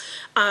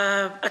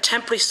a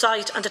temporary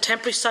site, and the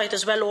temporary site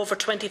is well over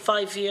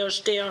 25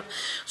 years there.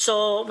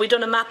 So we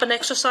done a mapping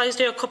exercise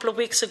there a couple of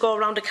weeks ago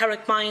around the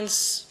Carrick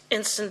Mines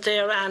incident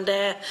there, and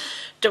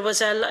there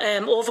was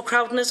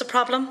overcrowding is a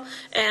problem.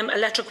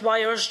 Electric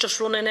wires just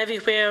running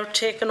everywhere,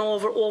 taking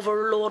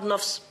overloading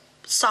of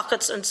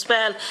sockets and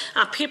spell,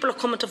 and people are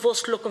coming to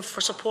us looking for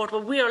support,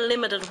 but we are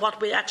limited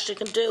what we actually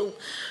can do.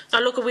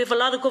 Now look, we have a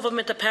lot of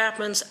government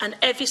departments, and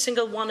every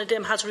single one of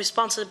them has a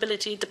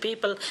responsibility to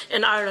people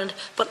in Ireland,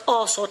 but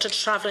also to the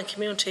travelling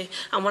community.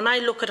 And when I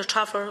look at a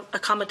traveller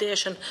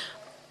accommodation,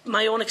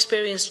 my own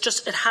experience,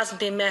 just it hasn't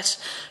been met.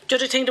 The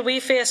other thing that we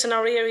face in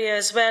our area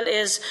as well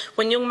is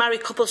when young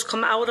married couples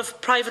come out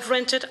of private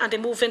rented and they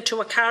move into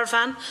a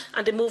caravan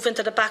and they move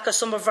into the back of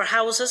some of our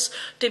houses,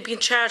 they've been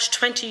charged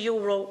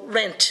 €20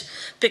 rent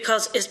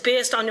because it's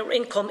based on your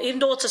income. Even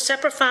though it's a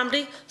separate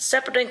family,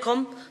 separate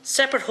income,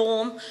 separate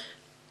home,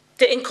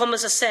 the income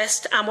is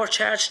assessed and we're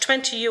charged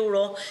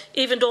 €20,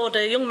 even though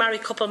the young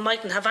married couple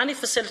mightn't have any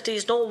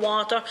facilities, no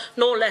water,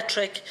 no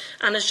electric.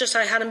 And it's just,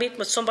 I had a meeting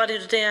with somebody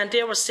today, and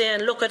they were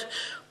saying, look,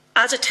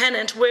 as a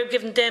tenant, we're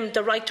giving them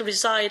the right to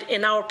reside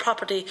in our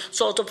property,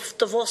 so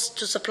to us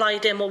to supply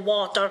them with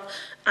water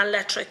and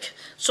electric.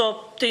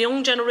 So the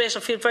young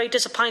generation feel very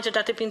disappointed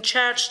that they've been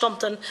charged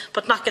something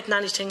but not getting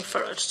anything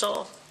for it.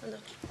 So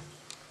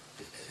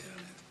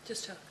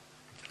just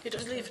you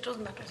just leave, it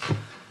doesn't matter.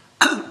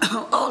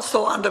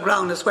 Also on the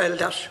ground as well,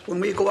 that when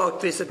we go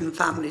out visiting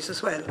families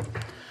as well,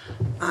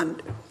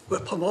 and we're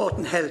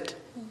promoting health,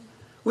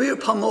 we're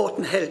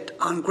promoting health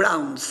on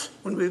grounds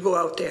when we go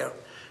out there,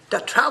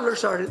 that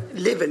travellers are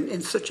living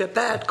in such a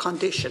bad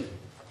condition.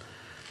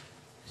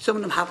 Some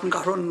of them haven't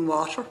got running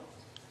water,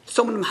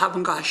 some of them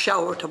haven't got a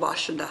shower to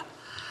wash and that.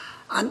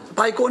 And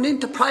by going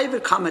into private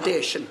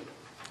accommodation,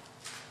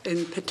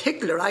 in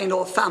particular, I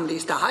know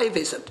families that I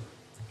visit,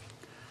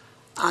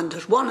 and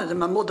there's one of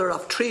them, a mother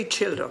of 3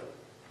 children.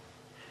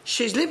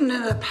 She's living in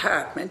an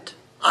apartment,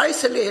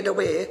 isolated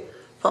away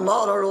from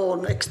all her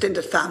own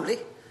extended family.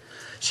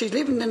 She's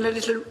living in a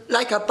little,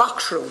 like a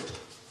box room,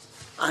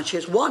 and she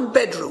has 1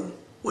 bedroom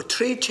with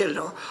 3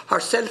 children,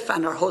 herself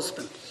and her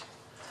husband.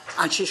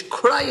 And she's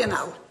crying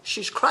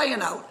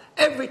out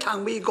every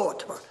time we go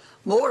to her.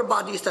 More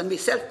bodies than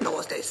myself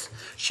knows this.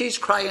 She's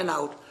crying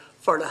out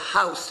for the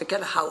house, to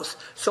get a house,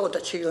 so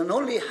that she can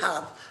only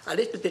have a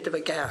little bit of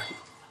a garden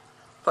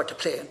for to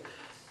play in.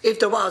 If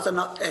there was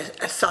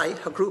a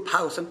site, a group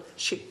housing,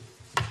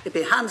 it'd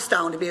be hands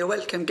down, it'd be a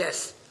welcome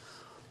guest.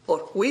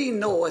 But we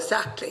know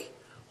exactly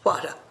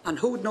and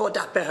who'd know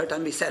that better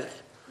than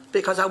myself?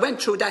 Because I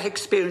went through that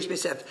experience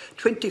myself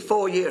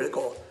 24 years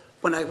ago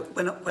when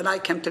I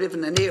came to live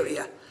in an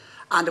area,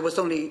 and there was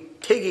only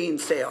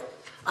Tiggins there,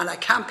 and I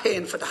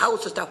campaigned for the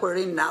houses that we're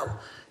in now,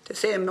 the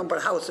same number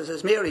of houses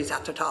as Mary's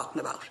after talking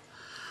about.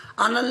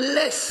 And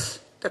unless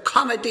the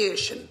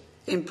accommodation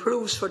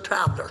improves for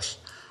travellers,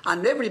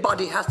 and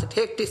everybody has to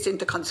take this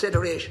into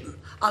consideration,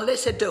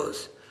 unless it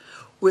does,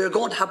 we're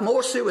going to have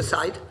more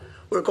suicide,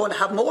 we're going to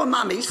have more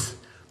mummies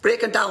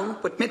breaking down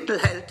with mental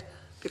health,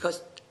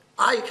 because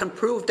I can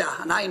prove that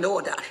and I know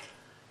that.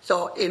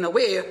 So in a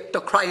way,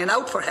 they're crying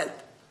out for help.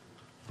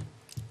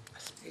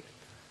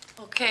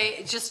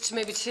 Okay, just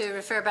maybe to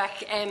refer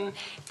back,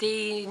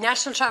 the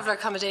National Traveller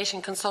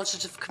Accommodation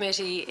Consultative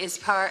Committee is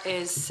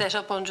set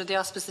up under the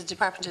auspices of the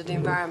Department of the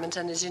Environment,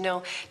 and as you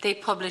know, they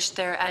publish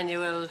their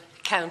annual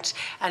account,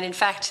 and in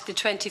fact the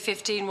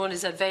 2015 one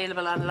is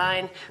available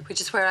online,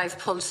 which is where I've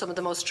pulled some of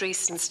the most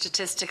recent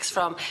statistics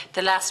from.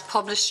 The last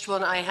published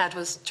one I had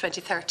was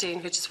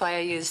 2013, which is why I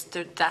used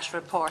that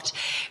report.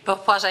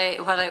 But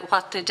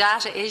what the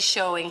data is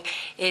showing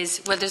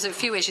is, well, there's a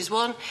few issues.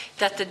 One,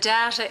 that the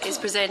data is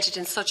presented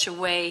in such a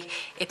way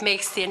it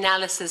makes the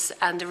analysis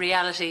and the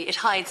reality, it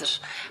hides it.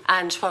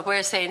 And what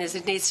we're saying is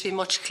it needs to be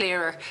much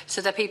clearer so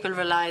that people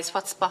realise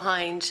what's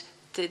behind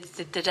the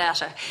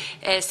data.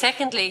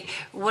 Secondly,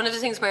 one of the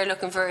things we're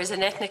looking for is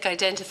an ethnic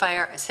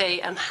identifier, say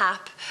an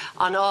HAP,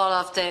 on all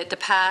of the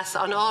pass,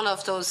 on all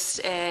of those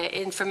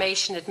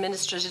information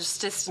administrative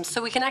systems, so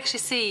we can actually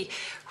see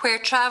where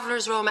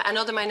travellers, Roma and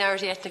other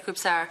minority ethnic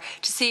groups are,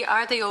 to see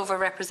are they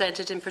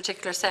overrepresented in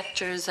particular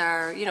sectors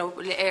or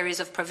areas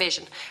of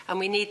provision, and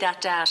we need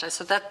that data.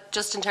 So that,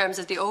 just in terms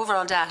of the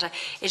overall data,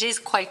 it is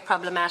quite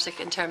problematic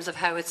in terms of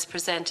how it's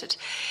presented.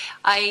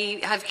 I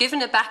have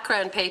given a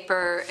background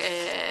paper,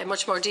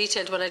 much more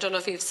detailed one. I don't know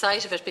if you have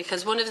sight of it,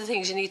 because one of the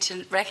things you need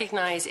to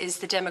recognise is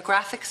the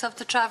demographics of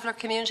the traveller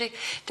community.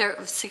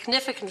 They're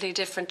significantly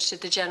different to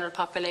the general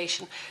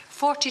population.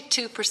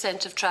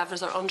 42% of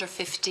travellers are under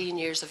 15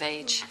 years of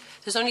age.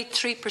 There's only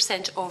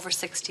 3% over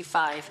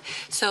 65.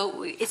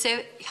 So it's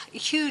a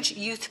huge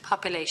youth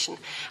population.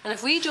 And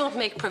if we don't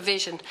make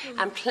provision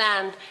and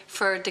plan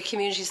for the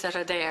communities that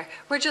are there,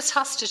 we're just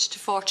hostage to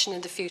fortune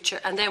in the future.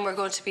 And then we're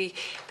going to be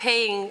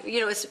paying,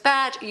 it's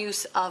bad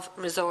use of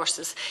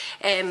resources.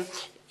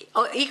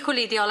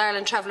 Equally, the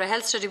All-Ireland Traveller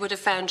Health Study would have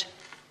found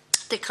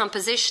the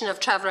composition of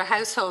traveller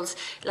households,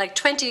 like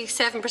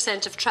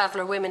 27% of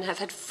traveller women have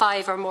had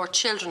 5 or more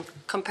children,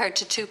 compared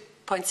to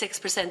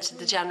 2.6% of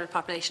the general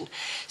population.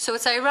 So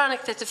it's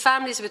ironic that the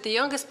families with the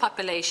youngest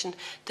population,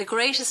 the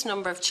greatest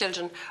number of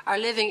children, are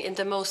living in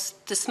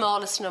the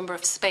smallest number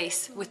of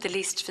space with the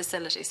least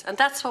facilities. And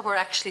that's what we're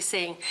actually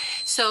seeing.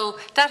 So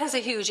that has a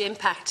huge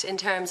impact in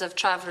terms of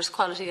travellers'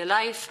 quality of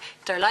life,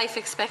 their life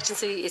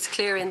expectancy. It's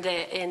clear in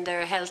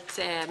their health,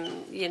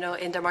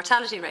 in their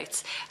mortality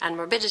rates and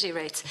morbidity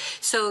rates.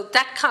 So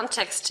that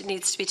context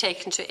needs to be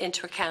taken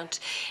into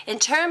account. In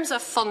terms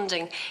of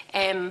funding,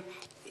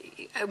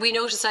 we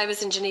noticed, I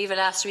was in Geneva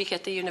last week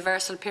at the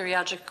Universal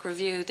Periodic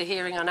Review, the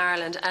hearing on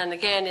Ireland, and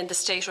again in the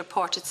state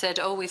report it said,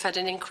 we've had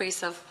an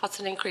increase of, what's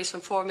an increase from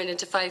 4 million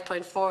to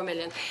 5.4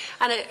 million,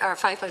 or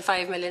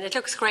 5.5 million. It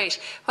looks great.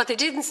 What they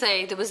didn't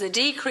say, there was a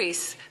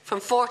decrease from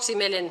 40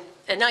 million,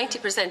 a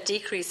 90%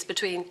 decrease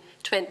between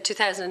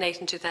 2008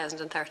 and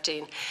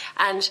 2013.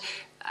 And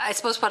I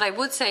suppose what I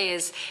would say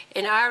is,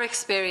 in our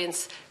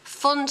experience,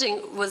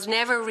 funding was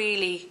never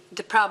really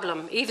the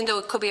problem, even though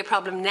it could be a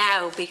problem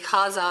now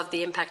because of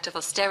the impact of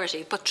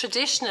austerity. But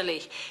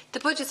traditionally, the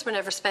budgets were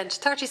never spent,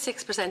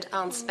 36%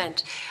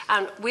 unspent.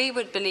 And we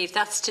would believe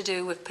that's to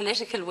do with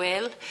political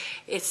will.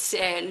 It's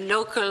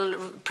local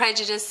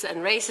prejudice and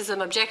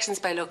racism, objections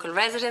by local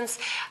residents,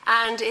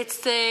 and it's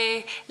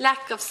the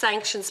lack of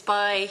sanctions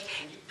by...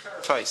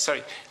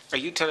 Sorry. Are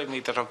you telling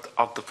me that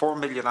of the 4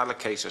 million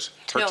allocated,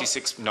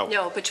 36...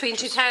 No, between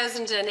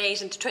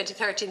 2008 and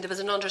 2013 there was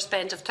an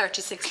underspend of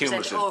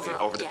 36%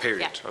 over the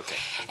period. Yeah. Okay.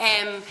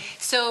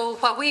 So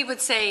what we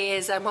would say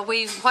is, and why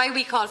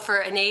we call for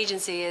an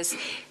agency is,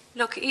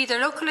 look, either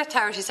local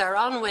authorities are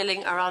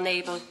unwilling or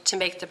unable to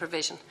make the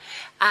provision,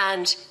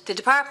 and the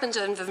Department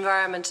of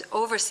Environment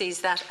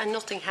oversees that and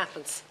nothing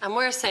happens. And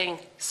we're saying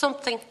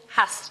something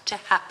has to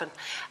happen.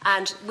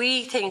 And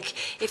we think,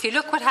 if you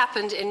look what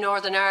happened in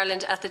Northern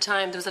Ireland at the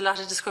time, there was a lot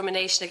of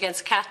discrimination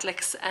against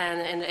Catholics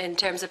and in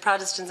terms of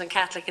Protestants and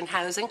Catholic in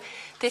housing.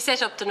 They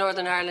set up the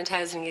Northern Ireland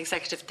Housing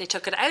Executive. They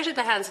took it out of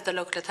the hands of the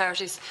local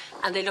authorities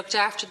and they looked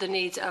after the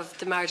needs of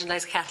the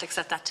marginalised Catholics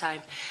at that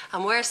time.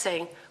 And we're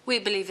saying we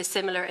believe a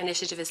similar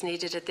initiative is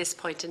needed at this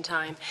point in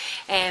time.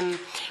 And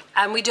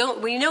we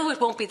know it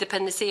won't be the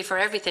panacea for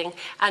everything.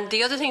 And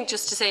the other thing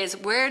just to say is,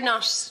 we're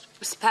not...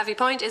 Pavee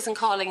Point isn't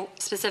calling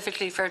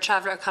specifically for a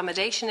traveller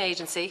accommodation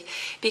agency,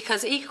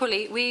 because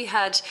equally we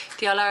had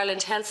the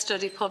All-Ireland Health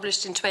Study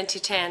published in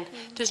 2010.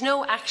 There's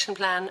no action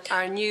plan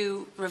or a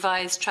new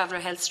revised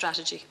traveller health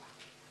strategy.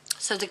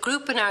 So the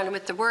group in Ireland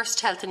with the worst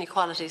health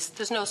inequalities,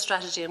 there's no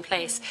strategy in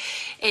place.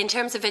 In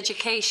terms of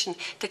education,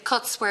 the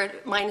cuts were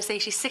minus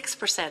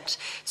 86%.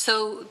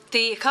 So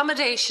the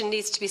accommodation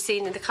needs to be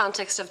seen in the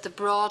context of the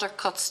broader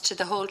cuts to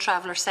the whole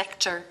traveller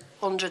sector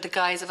under the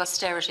guise of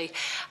austerity.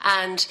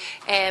 And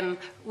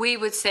we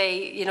would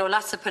say,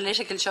 lots of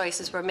political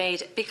choices were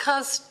made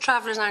because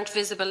travellers aren't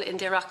visible in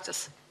the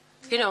Oireachtas.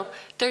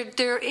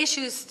 There are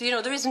issues,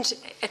 there isn't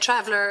a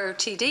traveller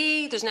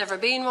TD, there's never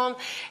been one.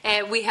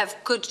 We have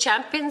good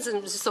champions,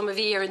 and some of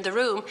you are in the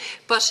room,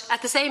 but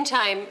at the same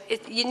time,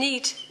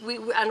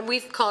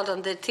 we've called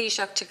on the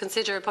Taoiseach to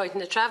consider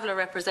appointing a traveller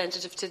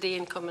representative to the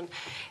incoming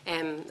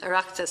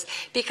Oireachtas,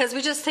 because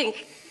we just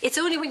think it's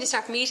only when you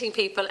start meeting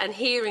people and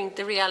hearing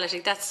the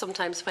reality, that's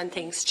sometimes when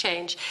things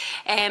change.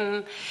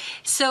 You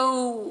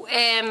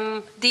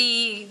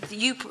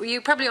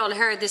probably all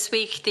heard this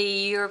week the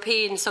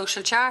European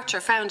Social Charter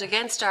found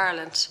against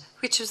Ireland,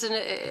 which was an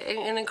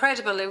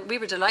incredible, we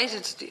were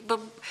delighted. But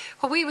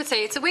what we would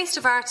say, it's a waste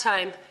of our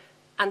time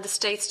and the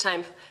state's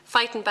time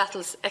fighting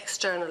battles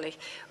externally.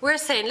 We're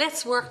saying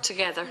let's work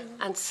together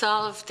and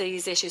solve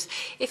these issues.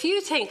 If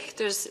you think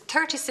there's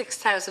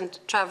 36,000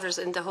 travellers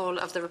in the whole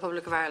of the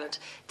Republic of Ireland,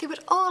 they would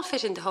all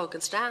fit in the hug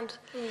and stand.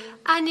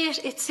 And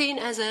yet it's seen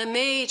as a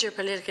major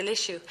political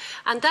issue.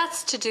 And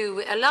that's to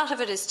do, a lot of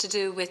it is to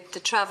do with the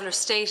traveller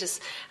status.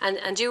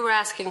 And you were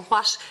asking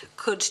what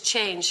could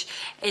change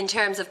in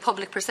terms of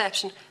public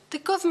perception. the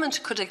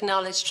government could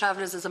acknowledge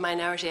travellers as a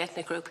minority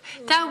ethnic group.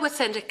 That would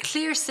send a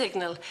clear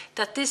signal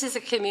that this is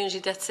a community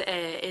that's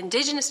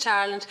indigenous to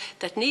Ireland,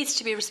 that needs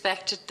to be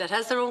respected, that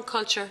has their own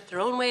culture, their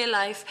own way of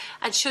life,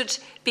 and should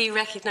be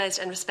recognised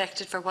and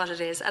respected for what it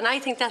is. And I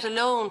think that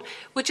alone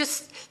would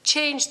just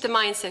change the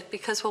mindset,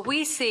 because what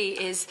we see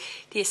is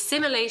the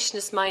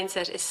assimilationist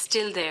mindset is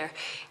still there.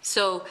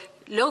 So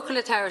local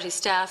authority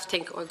staff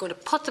think we're going to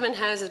put them in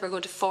houses, we're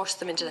going to force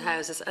them into the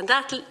houses. And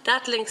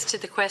that links to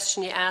the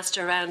question you asked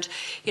around,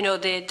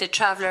 the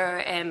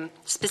traveller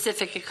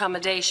specific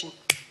accommodation.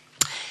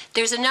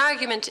 There's an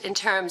argument in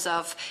terms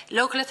of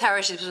local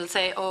authorities will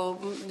say, oh,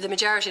 the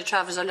majority of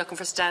travellers are looking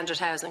for standard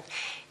housing.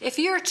 If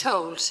you're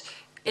told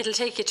it'll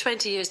take you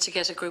 20 years to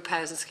get a group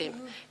housing scheme,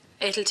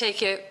 it'll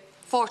take you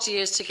 40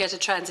 years to get a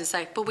transit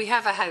site, but we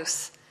have a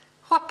house,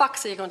 what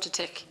box are you going to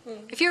tick?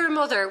 If you're a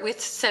mother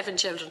with 7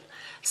 children.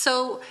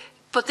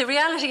 But the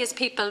reality is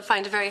people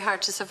find it very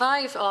hard to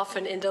survive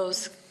often in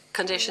those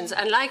conditions.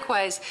 And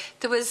likewise,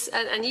 there was,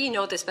 and you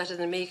know this better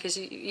than me because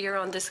you're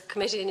on this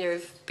committee and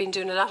you've been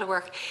doing a lot of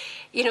work,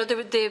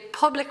 the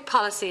public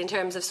policy in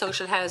terms of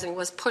social housing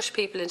was push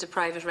people into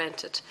private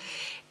rented.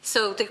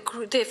 So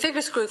the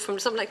figures grew from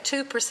something like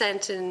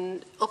 2%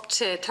 and up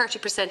to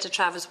 30% of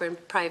travellers were in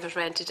private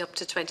rented up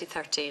to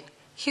 2013.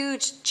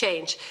 Huge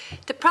change.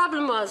 The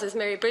problem was, as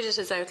Mary Bridget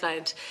has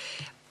outlined,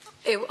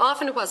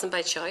 often it wasn't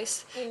by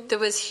choice. There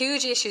was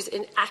huge issues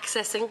in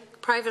accessing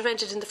private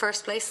rented in the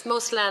first place.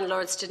 Most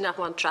landlords did not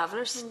want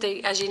travellers.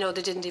 As you know,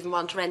 they didn't even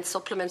want rent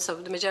supplements, so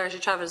the majority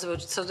of travellers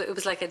would, so it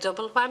was like a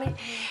double whammy.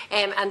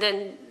 And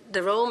then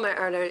the Roma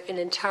are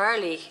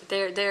entirely,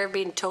 they're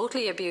being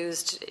totally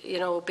abused,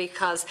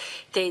 because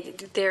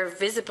they're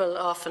visible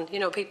often.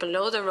 People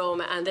know the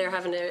Roma and they're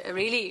having a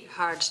really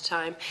hard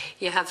time.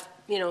 You have,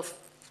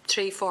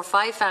 3, 4,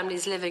 5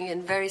 families living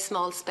in very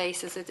small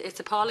spaces. It's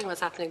appalling what's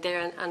happening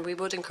there, and we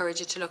would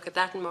encourage you to look at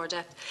that in more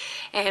depth.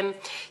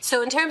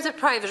 So in terms of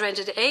private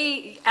rented,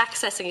 A,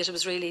 accessing it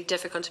was really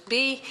difficult.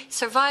 B,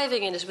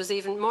 surviving in it was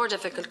even more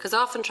difficult, because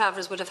often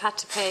travellers would have had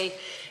to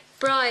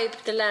bribe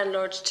the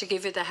landlord to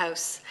give you the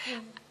house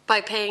by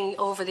paying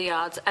over the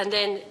odds, and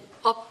then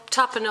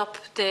topping up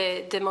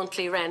the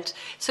monthly rent.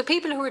 So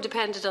people who were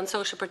dependent on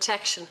social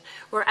protection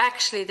were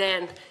actually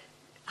then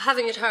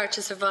having it hard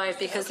to survive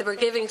because they were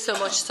giving so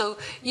much. So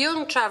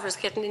young travellers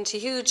getting into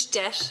huge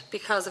debt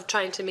because of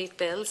trying to meet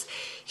bills,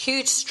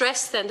 huge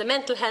stress then, the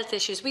mental health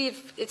issues.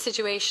 We've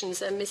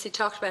situations, and Missy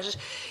talked about it,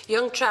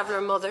 young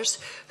traveller mothers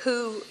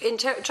who, in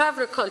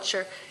traveller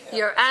culture,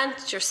 your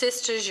aunt, your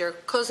sisters, your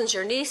cousins,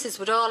 your nieces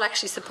would all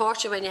actually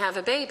support you when you have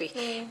a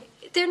baby.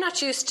 They're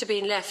not used to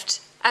being left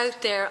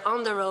out there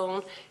on their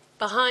own,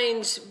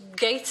 behind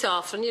gates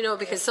often,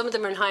 because some of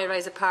them are in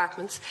high-rise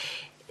apartments.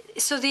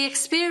 So the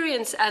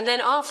experience, and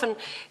then often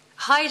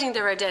hiding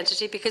their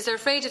identity because they're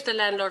afraid if the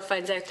landlord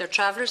finds out they're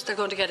travellers, they're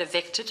going to get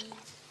evicted.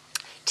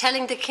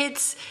 Telling the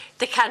kids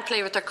they can't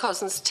play with their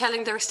cousins,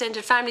 telling their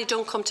extended family,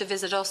 don't come to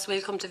visit us,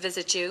 we'll come to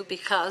visit you,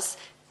 because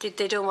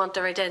they don't want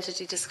their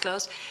identity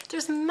disclosed.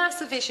 There's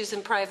massive issues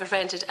in private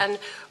rented, and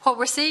what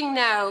we're seeing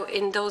now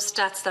in those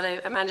stats that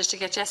I managed to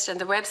get yesterday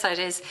on the website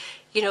is,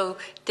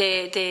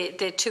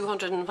 the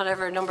 200 and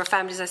whatever number of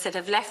families I said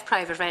have left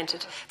private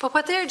rented. But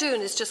what they're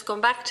doing is just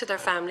going back to their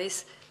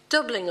families,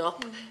 doubling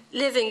up,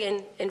 living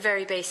in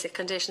very basic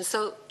conditions.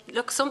 So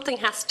look, something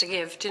has to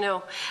give,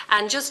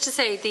 And just to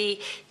say,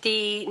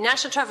 the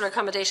National Traveller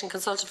Accommodation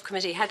Consultative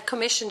Committee had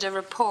commissioned a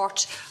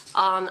report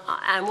on,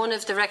 and one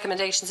of the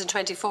recommendations in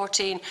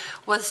 2014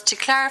 was to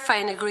clarify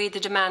and agree the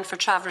demand for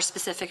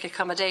traveller-specific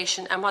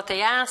accommodation. And what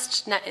they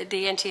asked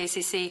the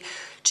NTACC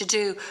to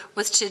do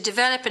was to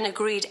develop an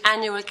agreed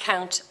annual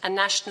count and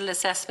national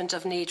assessment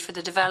of need for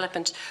the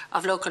development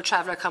of local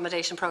traveller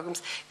accommodation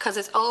programmes, because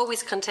it's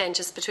always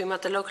contentious between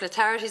what the local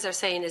authorities are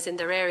saying is in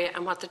their area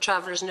and what the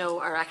travellers know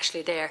are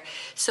actually there.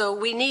 So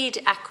we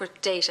need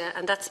accurate data,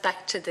 and that's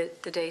back to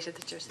the data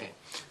that you're saying.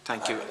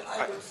 Thank you.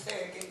 I would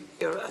say again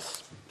here,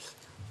 as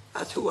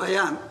who I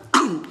am,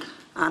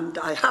 and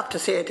I have to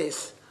say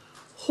this,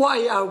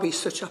 why are we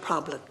such a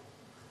problem?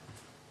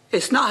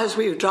 It's not as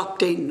we've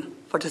dropped in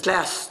for this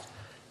last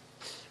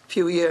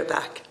few years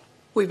back.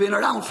 We've been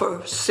around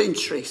for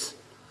centuries,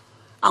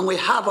 and we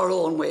have our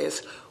own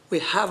ways, we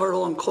have our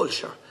own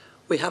culture,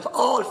 we have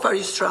all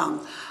very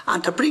strong,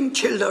 and to bring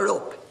children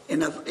up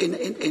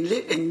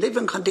in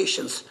living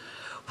conditions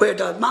where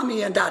the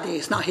mummy and daddy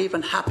is not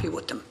even happy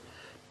with them,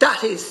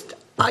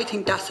 I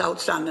think that's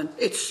outstanding.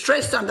 It's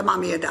stress on the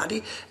mummy and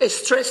daddy, it's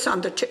stress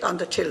on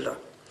the children.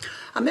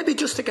 And maybe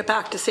just to get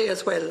back to say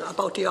as well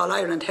about the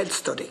All-Ireland Health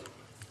Study.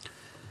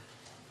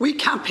 We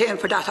campaigned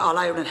for that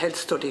All-Ireland Health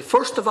Study,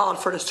 first of all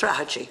for a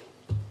strategy,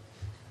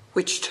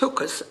 which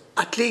took us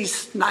at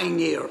least 9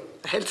 years,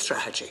 a health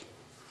strategy.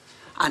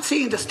 And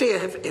seeing the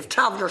state of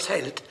travellers'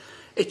 health,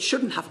 it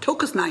shouldn't have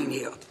took us 9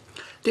 years.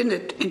 Didn't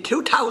it? In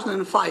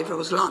 2005 it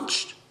was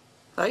launched,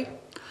 right?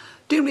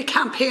 Then we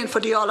campaigned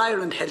for the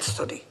All-Ireland Health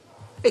Study.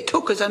 It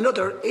took us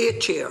another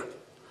 8 years.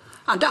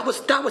 And that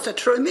was a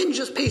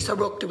tremendous piece of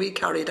work that we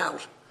carried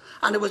out.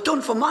 And it was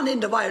done from one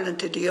end of Ireland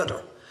to the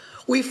other.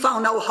 We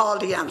found out all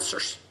the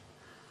answers.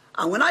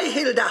 And when I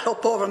held that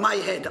up over my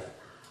head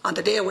on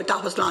the day when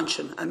that was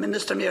launching, and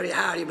Minister Mary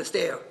Harry was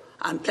there,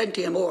 and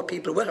plenty of more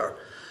people with her,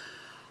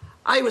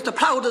 I was the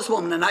proudest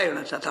woman in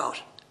Ireland, I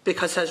thought,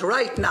 because as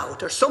right now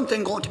there's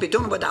something going to be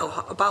done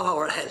about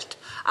our health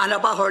and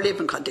about our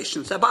living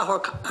conditions,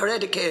 about our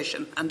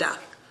education and that.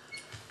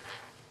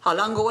 How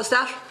long ago was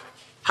that?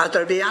 Has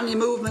there been any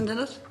movement in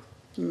it?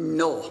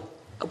 No.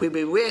 We'll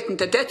be waiting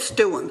till death's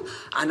doing,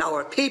 and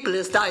our people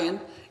is dying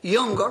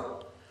younger.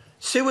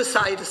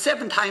 Suicide is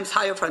 7 times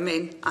higher for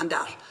men and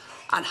that.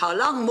 And how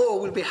long more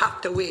will we have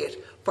to wait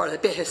for a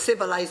bit of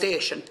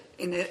civilisation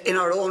in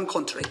our own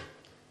country?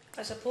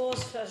 I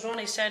suppose, as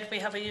Ronnie said, we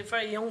have a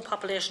very young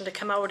population that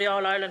came out of the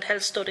All-Ireland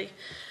Health Study.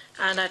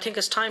 And I think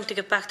it's time to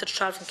get back to the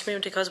travelling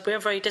community, because we're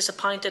very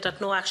disappointed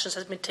that no actions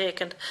has been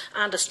taken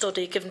and a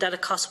study, given that it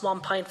cost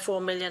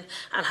 1.4 million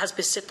and has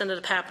been sitting in the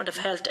Department of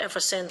Health ever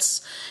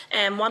since.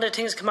 One of the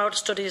things that came out of the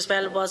study as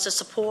well was the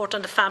support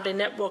and the family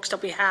networks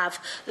that we have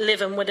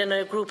living within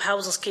a group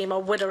housing scheme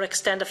or with our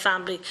extended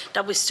family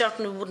that we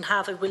certainly wouldn't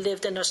have if we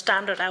lived in our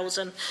standard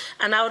housing.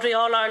 And out of the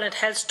All-Ireland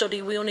Health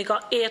Study, we only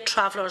got 8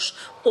 travellers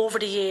over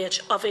the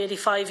age of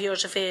 85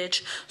 years of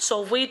age.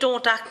 So if we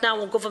don't act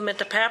now, and government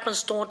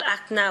departments don't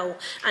act now,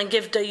 and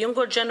give the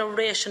younger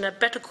generation a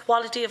better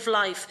quality of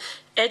life,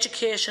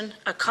 education,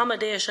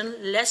 accommodation,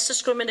 less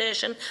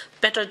discrimination,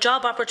 better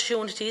job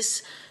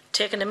opportunities,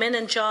 taking them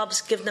in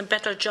jobs, giving them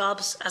better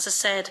jobs, as I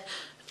said,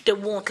 they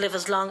won't live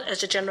as long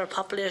as the general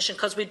population,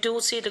 because we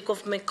do see the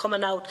government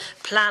coming out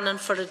planning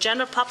for the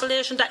general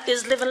population that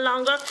is living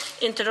longer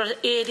into their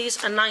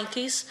 80s and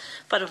 90s.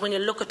 But when you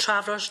look at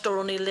travellers, they're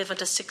only living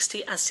to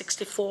 60 and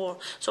 64.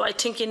 So I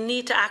think you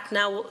need to act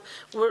now.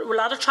 We're a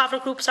lot of traveller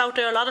groups out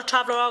there, a lot of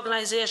traveller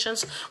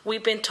organisations.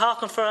 We've been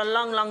talking for a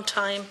long, long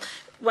time.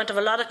 Went to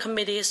a lot of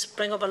committees,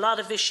 bring up a lot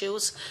of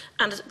issues,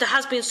 and there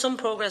has been some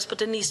progress, but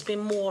there needs to be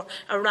more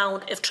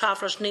around if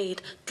travellers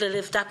need to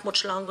live that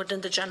much longer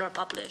than the general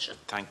population.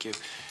 Thank you.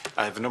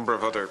 I have a number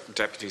of other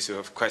deputies who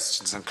have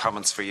questions and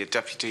comments for you.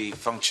 Deputy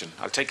Function,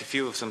 I'll take a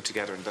few of them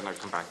together and then I'll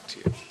come back to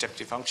you.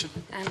 Deputy Function.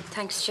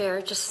 Thanks,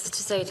 Chair. Just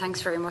to say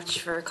thanks very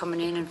much for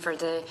coming in and for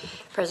the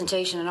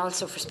presentation, and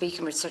also for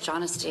speaking with such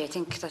honesty. I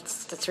think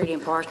that's really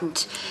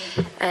important.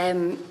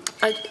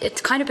 It's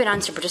kind of been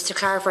answered, but just to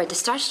clarify, the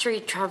statutory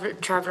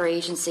traveller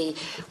agency,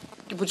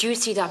 would you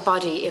see that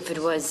body, if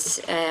it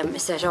was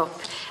set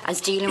up,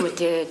 as dealing with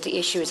the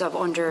issues of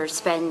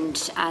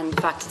underspend and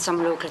the fact that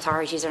some local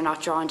authorities are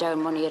not drawing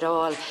down money at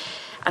all?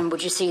 And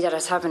would you see that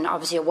as having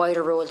obviously a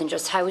wider role than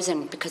just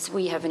housing? Because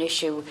we have an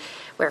issue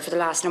where for the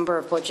last number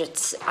of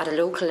budgets at a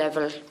local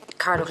level,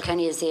 Carlow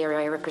Kilkenny is the area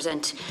I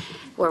represent,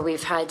 where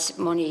we've had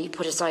money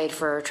put aside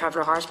for a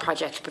Traveller Horse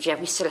project, but yet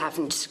we still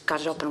haven't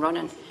got it up and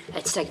running.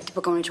 It's like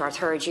we're going into our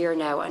 3rd year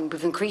now, and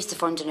we've increased the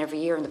funding every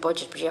year in the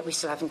budget, but yet we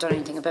still haven't done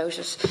anything about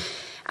it.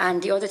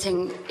 And the other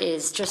thing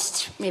is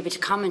just maybe to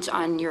comment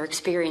on your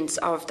experience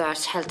of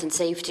that health and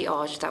safety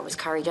audit that was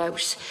carried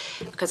out,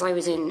 because I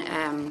was in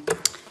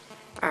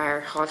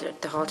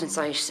the Halton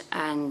site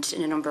and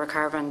in a number of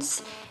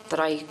caravans that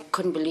I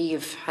couldn't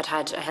believe had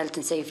a health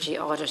and safety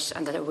audit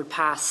and that it would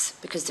pass,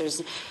 because there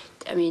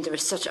were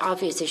such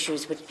obvious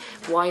issues with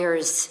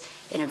wires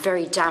in a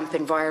very damp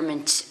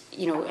environment,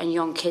 and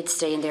young kids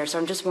staying there. So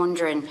I'm just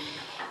wondering,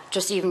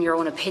 just even your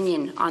own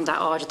opinion on that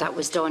audit that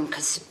was done,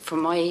 because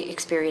from my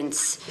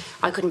experience,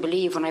 I couldn't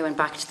believe when I went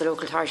back to the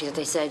local authority that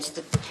they said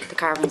that the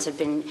caravans had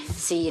been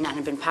seen and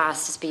had been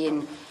passed as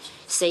being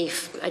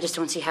safe. I just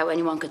don't see how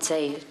anyone could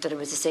say that it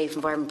was a safe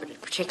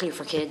environment, particularly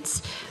for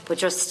kids. But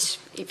just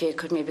if you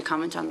could maybe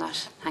comment on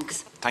that.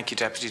 Thanks. Thank you,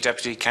 Deputy.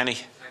 Deputy Kenny.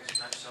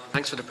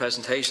 Thanks for the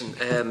presentation.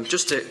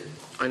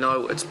 I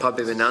know it's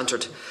probably been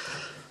answered,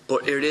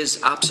 but it is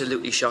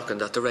absolutely shocking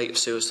that the rate of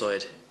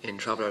suicide in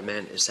traveller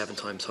men is 7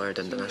 times higher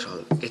than the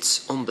national.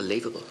 It's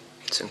unbelievable.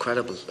 It's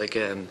incredible.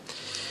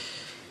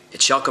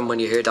 It's shocking when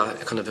you hear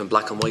that kind of in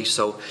black and white.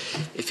 So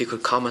if you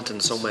could comment in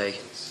some way,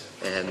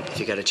 if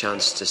you get a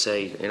chance to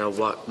say,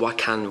 how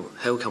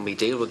can we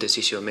deal with this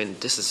issue? I mean,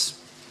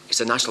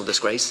 it's a national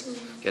disgrace,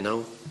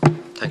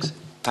 Thanks.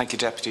 Thank you,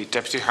 Deputy.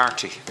 Deputy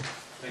Harty.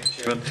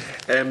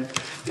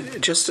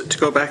 Just to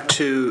go back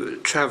to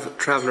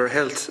traveller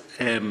health,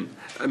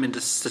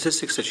 the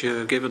statistics that you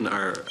have given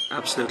are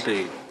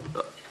absolutely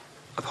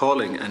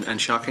appalling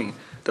and shocking,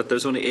 that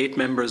there's only 8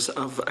 members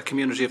of a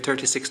community of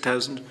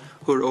 36,000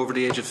 who are over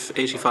the age of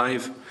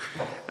 85,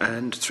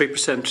 and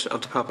 3%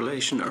 of the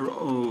population are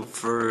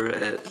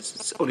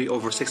only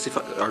over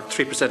 65, or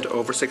 3%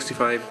 over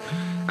 65,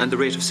 and the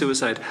rate of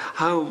suicide.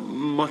 How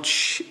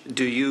much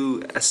do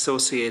you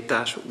associate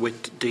that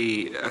with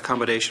the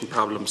accommodation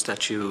problems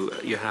that you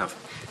have?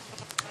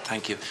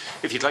 Thank you.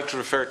 If you'd like to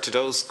refer to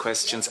those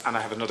questions, and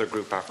I have another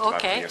group after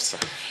that here.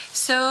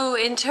 So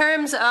in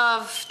terms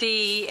of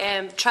the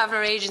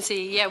traveller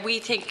agency, we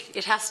think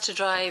it has to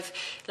drive,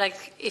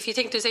 if you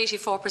think there's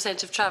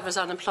 84% of travellers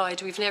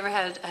unemployed, we've never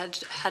had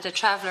a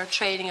traveller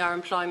training or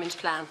employment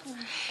plan.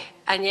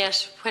 And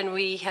yet when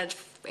we had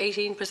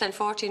 18%,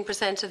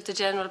 14% of the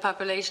general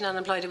population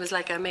unemployed. It was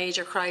like a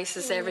major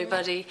crisis.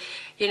 Everybody,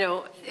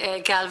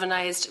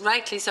 galvanised,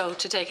 rightly so,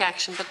 to take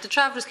action. But the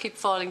travellers keep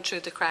falling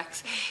through the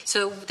cracks.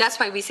 So that's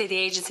why we say the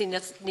agency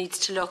needs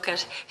to look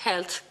at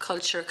health,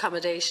 culture,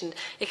 accommodation.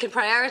 It can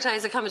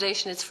prioritise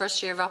accommodation its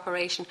first year of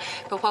operation.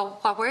 But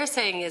what we're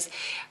saying is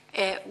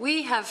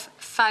we have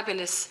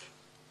fabulous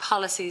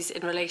policies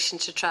in relation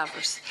to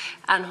travellers,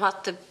 and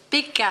what the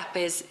big gap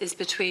is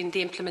between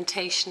the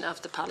implementation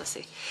of the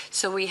policy.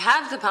 So we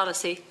have the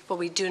policy, but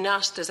we do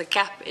not, there's a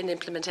gap in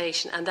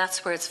implementation, and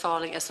that's where it's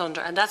falling asunder.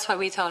 And that's why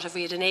we thought if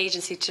we had an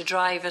agency to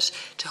drive it,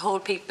 to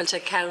hold people to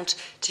account,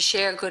 to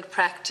share good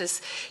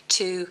practice,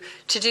 to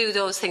do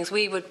those things,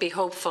 we would be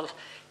hopeful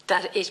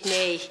that it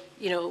may,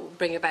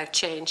 bring about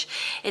change.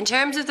 In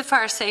terms of the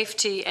fire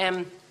safety,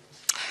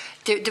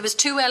 there was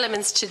two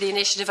elements to the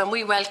initiative, and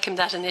we welcome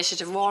that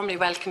initiative, warmly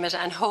welcome it,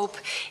 and hope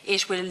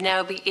it will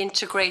now be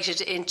integrated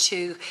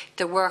into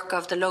the work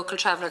of the local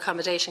travel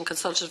accommodation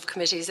consultative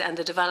committees and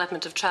the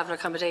development of travel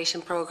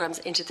accommodation programmes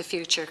into the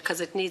future,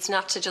 because it needs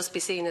not to just be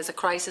seen as a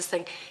crisis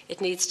thing,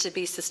 it needs to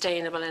be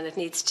sustainable, and it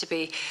needs to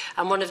be,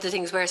 and one of the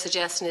things we're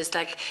suggesting is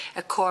like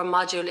a core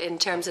module in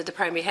terms of the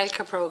primary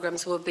healthcare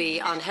programmes will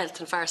be on health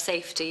and fire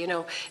safety,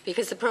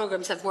 because the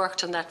programmes have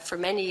worked on that for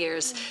many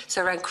years.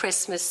 So around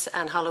Christmas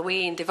and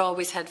Halloween, they've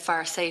always had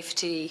fire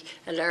safety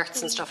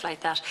alerts and stuff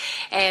like that.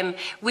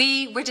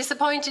 We were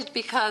disappointed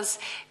because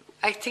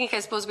I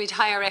suppose we'd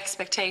higher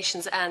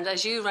expectations, and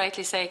as you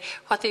rightly say,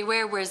 what they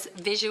were was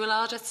visual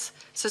audits.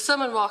 So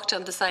someone walked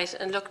on the site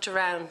and looked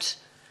around,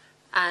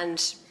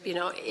 and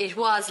it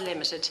was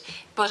limited.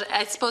 But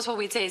I suppose what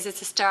we'd say is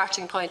it's a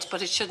starting point,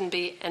 but it shouldn't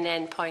be an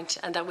end point,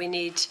 and that we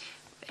need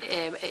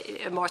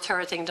a more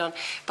thorough thing done.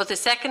 But the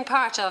second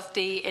part of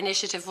the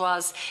initiative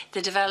was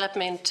the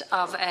development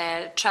of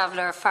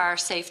traveller fire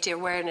safety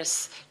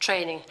awareness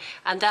training,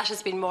 and that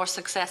has been more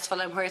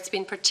successful, and where it's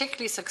been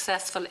particularly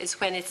successful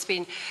is when it's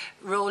been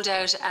rolled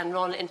out and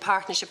run in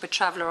partnership with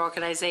traveller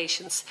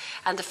organisations,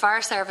 and the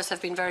fire service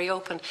have been very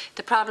open.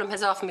 The problem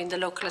has often been the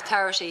local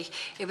authority.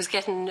 It was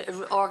getting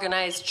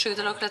organised through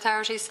the local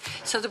authorities,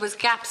 so there was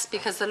gaps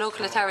because the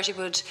local authority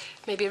would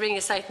maybe ring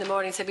a site in the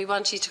morning and say, we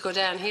want you to go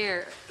down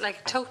here,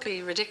 like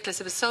totally ridiculous.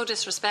 It was so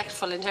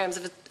disrespectful in terms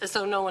of it, as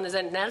though no one has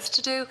anything else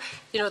to do,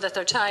 that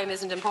their time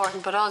isn't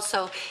important, but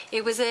also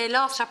it was a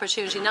lost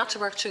opportunity not to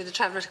work through the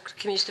traveller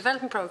community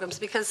development programmes,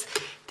 because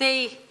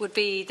they would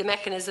be the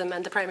mechanism,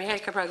 and the primary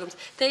healthcare programmes,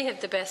 they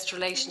have the best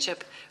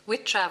relationship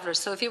with travellers.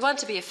 So if you want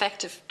to be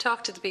effective,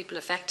 talk to the people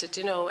affected,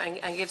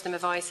 and give them a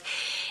voice.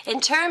 In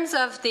terms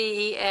of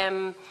the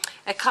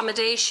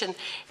accommodation,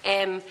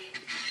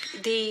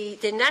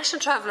 the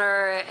National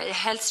Traveller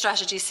Health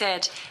Strategy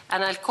said,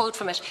 and I'll quote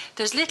from it,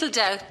 "There's little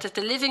doubt that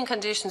the living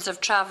conditions of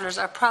travellers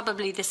are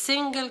probably the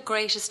single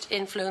greatest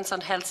influence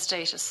on health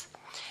status.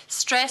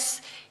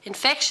 Stress,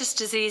 infectious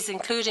disease,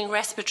 including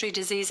respiratory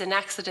disease and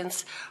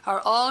accidents,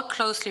 are all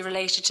closely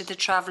related to the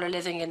traveller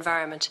living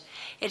environment.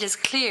 It is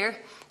clear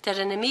that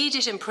an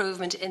immediate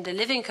improvement in the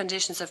living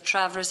conditions of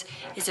travellers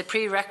is a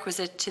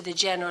prerequisite to the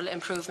general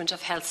improvement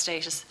of health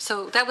status."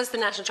 So that was the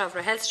National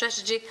Traveller Health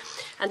Strategy.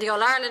 And the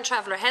All-Ireland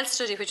Traveller Health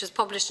Study, which was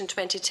published in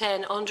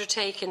 2010,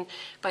 undertaken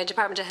by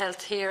Department of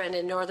Health here and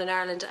in Northern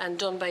Ireland and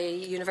done by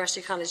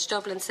University College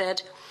Dublin,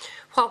 said,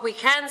 "What we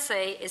can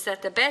say is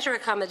that the better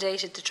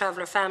accommodated the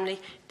traveller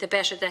family, the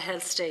better the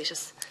health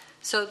status."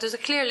 So there's a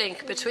clear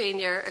link between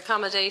your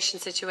accommodation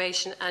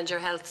situation and your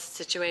health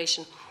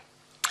situation.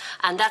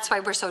 And that's why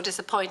we're so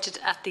disappointed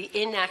at the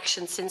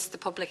inaction since the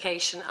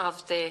publication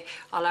of the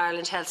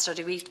All-Ireland Health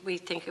Study. We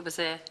think it was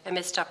a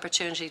missed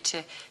opportunity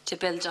to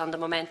build on the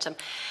momentum.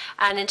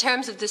 And in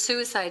terms of the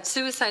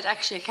suicide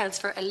actually accounts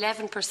for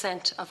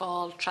 11% of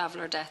all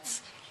traveller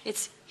deaths.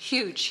 It's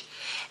huge.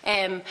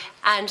 And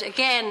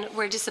again,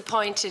 we're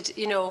disappointed.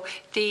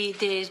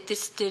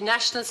 The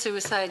National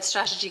Suicide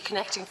Strategy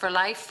Connecting for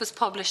Life was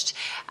published,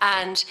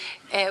 and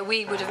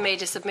we would have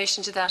made a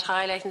submission to that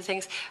highlighting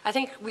things. I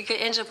think we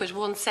ended up with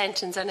one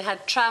sentence, and it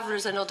had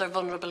travellers and other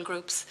vulnerable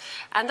groups.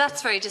 And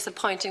that's very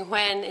disappointing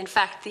when, in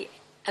fact,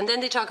 and then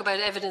they talk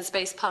about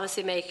evidence-based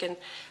policy making,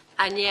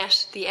 and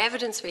yet the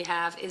evidence we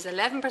have is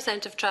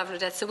 11% of traveller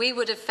deaths. So we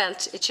would have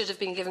felt it should have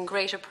been given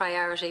greater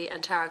priority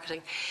and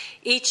targeting.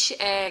 Each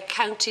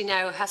county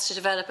now has to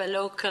develop a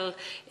local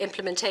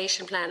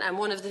implementation plan, and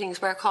one of the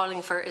things we're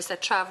calling for is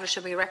that travellers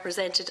should be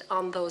represented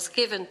on those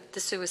given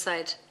the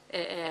suicide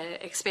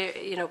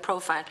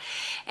profile.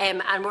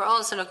 And we're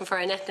also looking for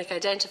an ethnic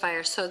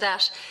identifier so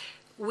that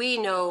we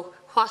know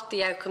what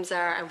the outcomes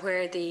are and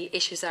where the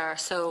issues are.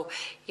 So,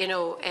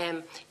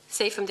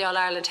 say from the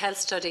All-Ireland Health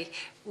Study,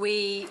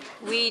 we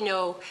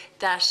know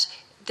that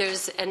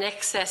there's an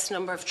excess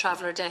number of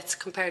traveller deaths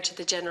compared to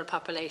the general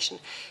population.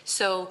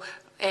 So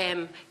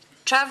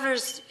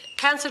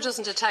Cancer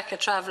doesn't attack a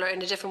traveller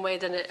in a different way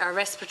than a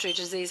respiratory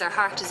disease or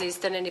heart disease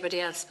than anybody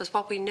else. But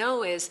what we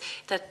know is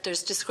that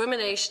there's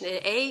discrimination,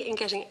 A, in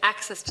getting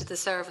access to the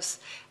service,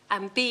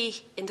 and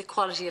B, in the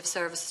quality of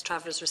services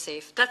travellers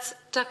receive. That's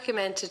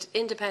documented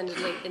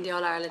independently in the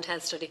All-Ireland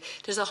Health Study.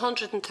 There's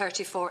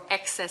 134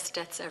 excess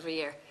deaths every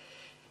year.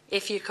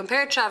 If you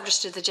compare travellers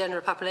to the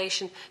general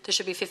population, there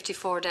should be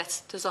 54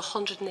 deaths. There's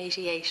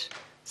 188.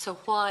 So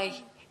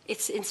why?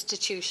 It's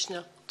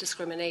institutional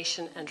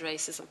discrimination and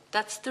racism.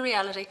 That's the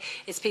reality.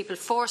 It's people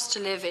forced to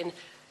live in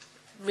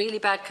really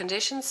bad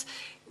conditions.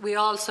 We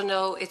also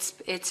know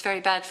it's very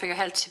bad for your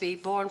health to be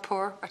born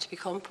poor or to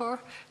become poor.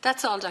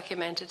 That's all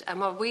documented. And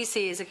what we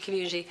see is a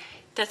community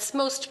that's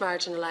most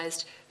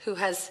marginalised, who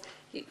has,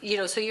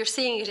 so you're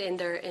seeing it in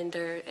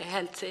their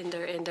health, in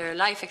their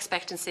life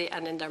expectancy,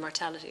 and in their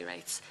mortality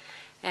rates.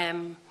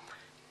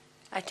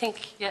 I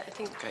think.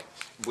 Okay,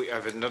 we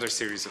have another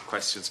series of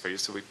questions for you,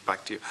 so we're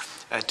back to you.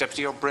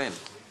 Deputy O'Brien.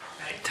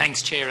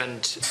 Thanks, Chair,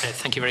 and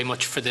thank you very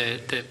much for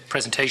the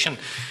presentation.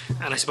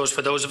 And I suppose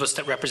for those of us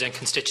that represent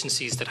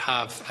constituencies that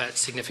have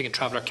significant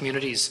traveller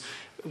communities,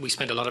 we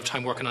spend a lot of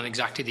time working on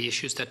exactly the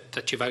issues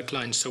that you've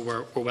outlined, so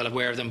we're well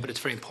aware of them, but it's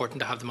very important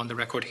to have them on the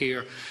record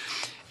here.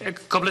 A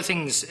couple of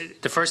things.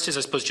 The first is,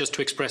 I suppose, just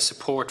to express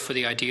support for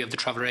the idea of the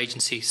traveller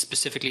agency,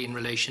 specifically in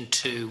relation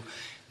to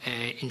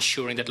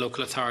ensuring that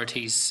local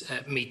authorities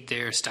meet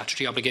their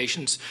statutory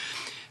obligations.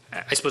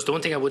 I suppose the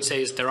one thing I would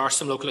say is there are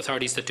some local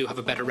authorities that do have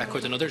a better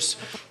record than others.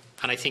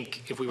 And I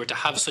think if we were to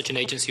have such an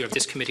agency, or if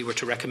this committee were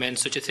to recommend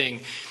such a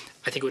thing,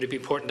 I think it would be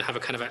important to have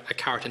a kind of a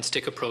carrot and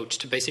stick approach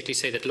to basically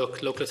say that,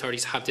 look, local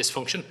authorities have this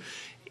function.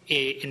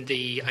 In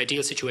the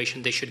ideal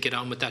situation, they should get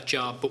on with that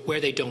job. But where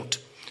they don't,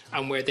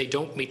 and where they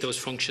don't meet those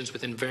functions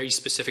within very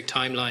specific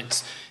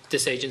timelines,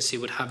 this agency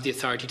would have the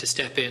authority to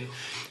step in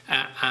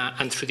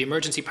and through the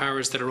emergency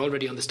powers that are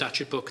already on the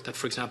statute book that,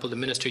 for example, the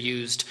Minister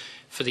used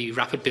for the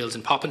rapid builds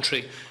in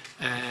Poppentry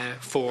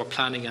for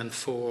planning and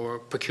for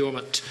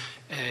procurement,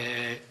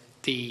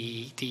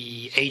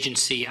 the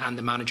agency and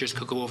the managers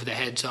could go over the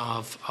heads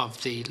of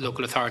the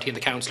local authority and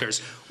the councillors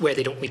where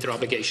they don't meet their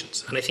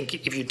obligations. And I think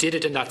if you did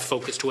it in that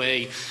focused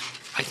way,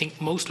 I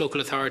think most local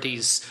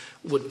authorities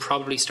would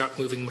probably start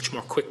moving much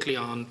more quickly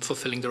on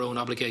fulfilling their own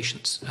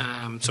obligations.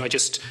 So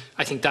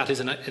I think that is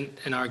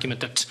an argument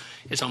that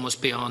is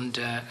almost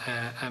beyond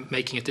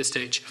making at this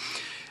stage.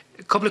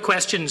 A couple of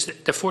questions.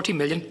 The 40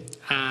 million,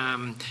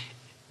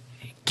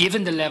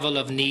 given the level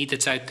of need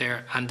that's out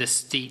there and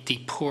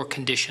the poor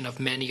condition of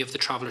many of the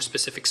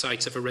traveller-specific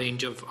sites of a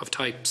range of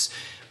types,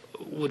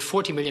 would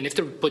 40 million, if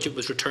the budget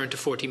was returned to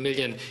 40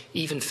 million,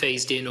 even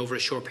phased in over a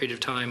short period of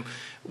time,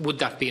 would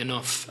that be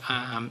enough?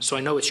 So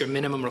I know it's your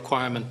minimum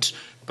requirement,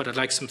 but I'd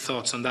like some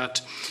thoughts on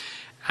that.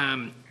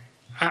 I'm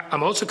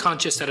also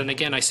conscious that, and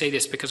again I say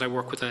this because I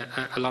work with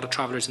a lot of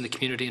travellers in the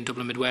community in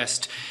Dublin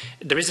Midwest,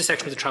 there is a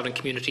section of the travelling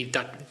community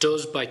that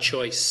does by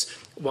choice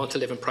want to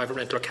live in private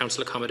rental or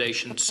council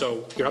accommodation.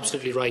 So you're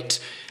absolutely right.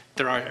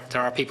 There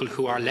are people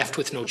who are left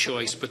with no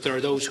choice, but there are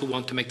those who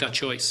want to make that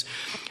choice.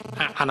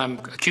 And I'm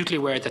acutely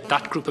aware that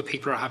that group of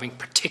people are having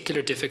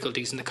particular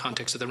difficulties in the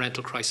context of the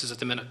rental crisis at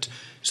the minute.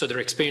 So they're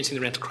experiencing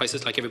the rental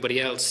crisis like everybody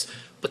else,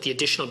 but the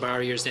additional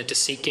barriers then to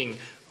seeking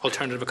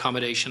alternative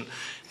accommodation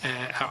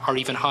are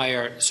even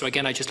higher. So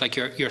again, I'd just like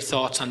your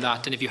thoughts on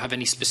that, and if you have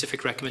any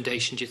specific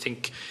recommendations you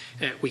think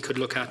we could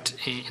look at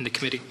in the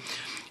committee.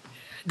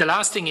 The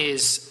last thing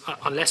is,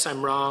 unless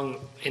I'm wrong,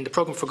 in the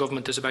programme for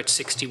government there's about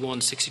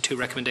 61, 62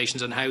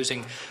 recommendations on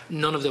housing.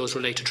 None of those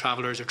relate to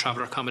travellers or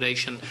traveller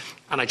accommodation.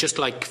 And I'd just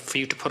like for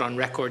you to put on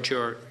record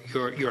your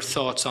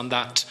thoughts on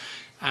that,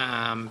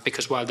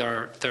 because while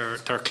there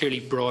are clearly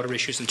broader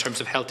issues in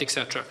terms of health,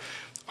 etc.,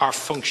 our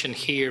function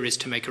here is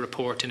to make a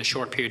report in a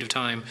short period of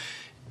time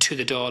to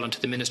the Dáil and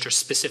to the Minister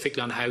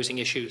specifically on housing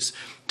issues,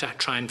 to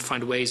try and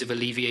find ways of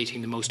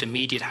alleviating the most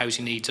immediate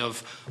housing needs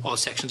of all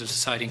sections of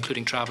society,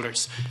 including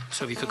travellers.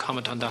 So if you could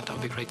comment on that, that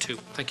would be great too.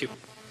 Thank you.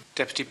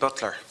 Deputy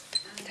Butler.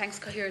 Thanks,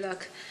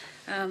 Cathaoirleach.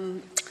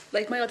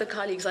 Like my other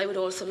colleagues, I would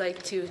also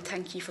like to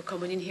thank you for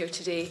coming in here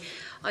today.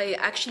 I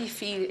actually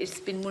feel it's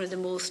been one of the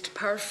most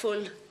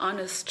powerful,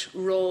 honest,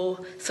 raw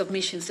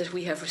submissions that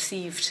we have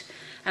received.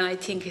 And I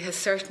think it has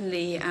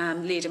certainly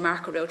laid a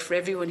marker out for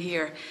everyone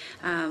here.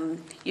 A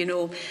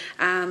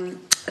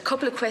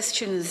couple of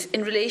questions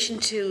in relation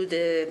to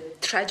the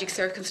tragic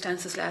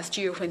circumstances last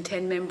year when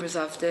 10 members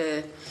of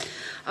the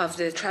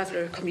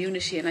traveller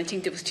community, and I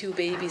think there was 2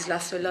 babies,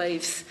 lost their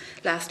lives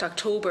last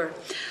October.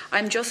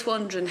 I'm just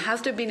wondering,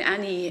 has there been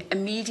any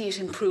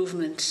immediate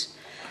improvement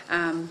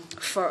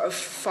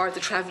for the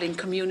travelling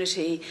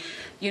community?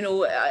 You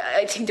know,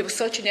 I think there was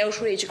such an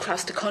outrage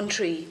across the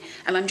country,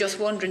 and I'm just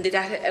wondering, did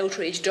that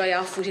outrage die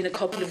off within a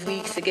couple of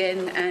weeks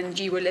again and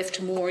you were left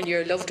to mourn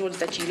your loved ones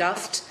that you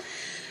lost?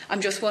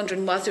 I'm just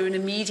wondering, was there an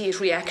immediate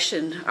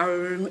reaction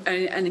or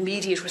an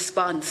immediate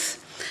response?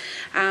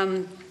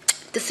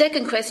 The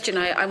second question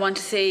I want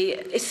to say,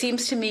 it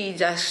seems to me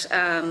that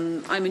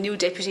I'm a new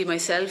deputy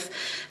myself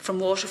from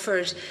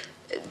Waterford.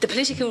 The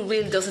political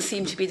will doesn't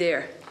seem to be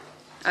there.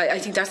 I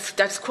think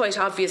that's quite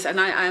obvious, and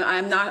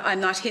I'm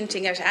not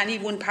hinting at any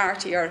one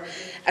party or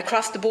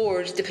across the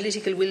board. The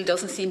political will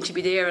doesn't seem to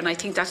be there, and I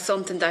think that's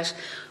something that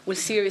will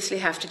seriously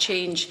have to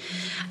change.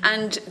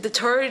 And the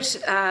third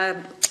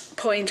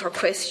point or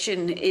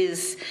question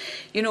is,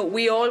 you know,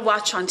 we all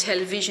watch on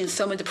television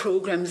some of the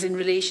programmes in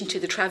relation to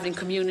the travelling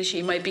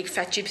community, My Big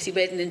Fat Gypsy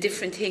Wedding and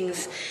different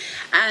things,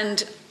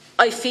 and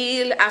I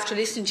feel, after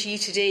listening to you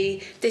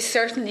today, they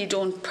certainly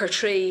don't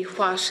portray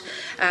what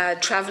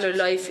traveller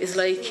life is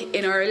like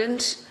in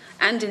Ireland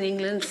and in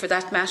England, for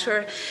that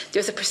matter.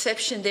 There's a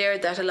perception there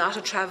that a lot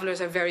of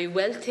travellers are very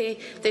wealthy.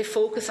 They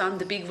focus on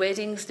the big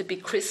weddings, the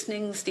big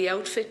christenings, the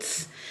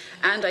outfits,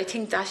 and I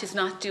think that is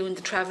not doing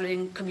the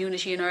travelling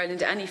community in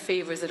Ireland any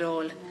favours at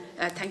all.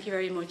 Thank you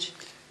very much.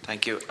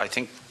 Thank you. I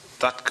think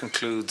that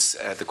concludes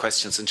the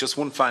questions. And just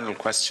one final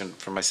question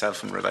for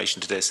myself in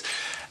relation to this.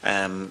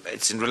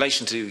 It's in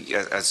relation to,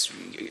 as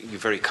you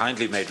very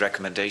kindly made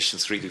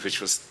recommendations, really,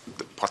 which was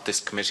what this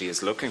committee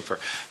is looking for.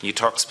 You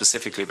talked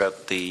specifically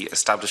about the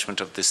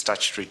establishment of the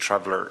statutory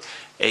traveller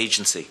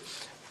agency.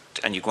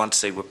 And you go on to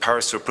say, with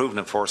powers to approve and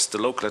enforce the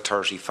local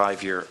authority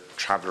 5-year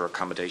traveller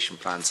accommodation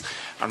plans.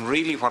 And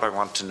really what I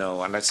want to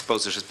know, and I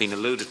suppose it has been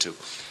alluded to,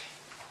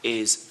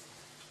 is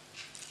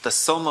the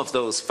sum of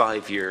those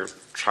 5-year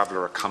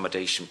traveller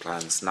accommodation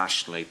plans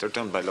nationally. They're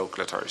done by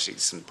local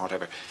authorities and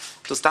whatever.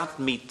 Does that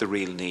meet the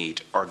real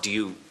need, or do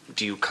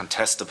you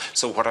contest them?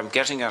 So what I'm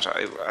getting at,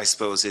 I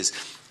suppose,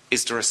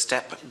 is there a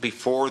step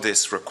before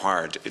this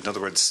required? In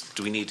other words,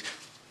 do we need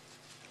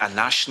a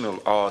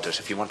national audit,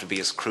 if you want to be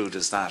as crude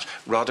as that,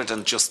 rather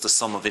than just the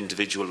sum of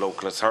individual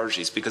local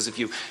authorities? Because if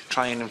you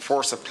try and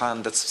enforce a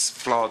plan that's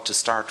flawed to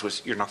start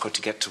with, you're not going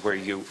to get to where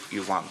you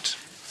want.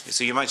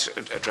 So you might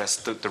address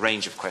the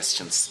range of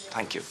questions.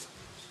 Thank you.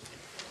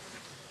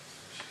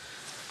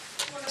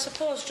 Well, I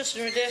suppose just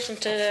in relation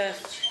to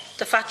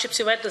the Fat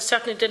Gypsy Wedding,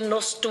 certainly didn't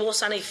do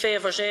us any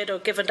favours either,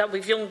 given that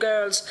we've young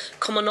girls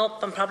coming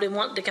up and probably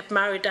wanting to get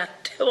married,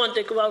 that they want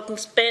to go out and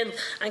spend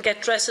and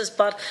get dresses.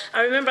 But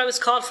I remember I was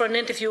called for an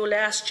interview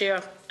last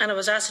year, and I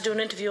was asked to do an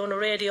interview on the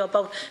radio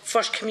about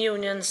First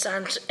Communions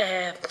and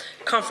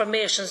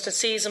confirmations. The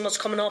season was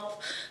coming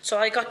up, so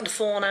I got on the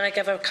phone and I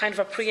gave a kind of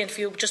a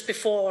pre-interview just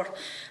before,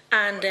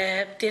 and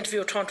the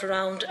interviewer turned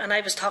around and I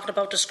was talking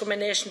about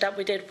discrimination that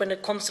we did when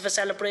it comes to a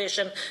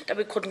celebration, that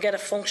we couldn't get a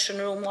function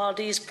room, all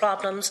these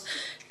problems.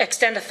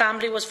 Extended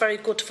family was very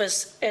good for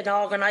us in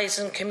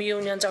organising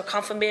communions or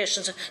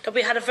confirmations, that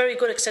we had a very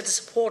good extended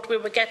support we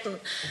were getting.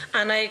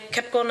 And I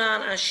kept going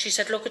on, and she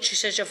said, look, she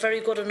says, you're very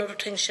good at other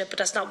things, but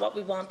that's not what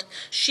we want.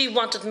 She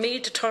wanted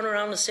me to turn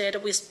around and say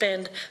that we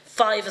spend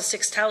 £5,000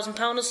 and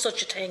 £6,000 on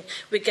such a thing,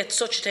 we get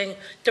such a thing.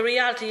 The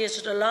reality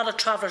is that a lot of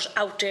travellers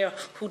out there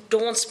who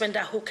don't spend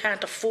that, who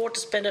can't afford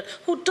to spend it,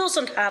 who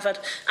doesn't have it.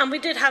 And we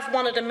did have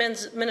one of the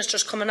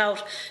ministers coming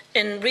out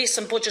in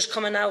recent budgets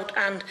coming out,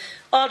 and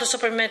all the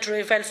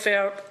supplementary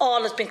welfare,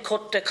 all has been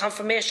cut, the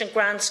confirmation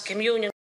grants, communion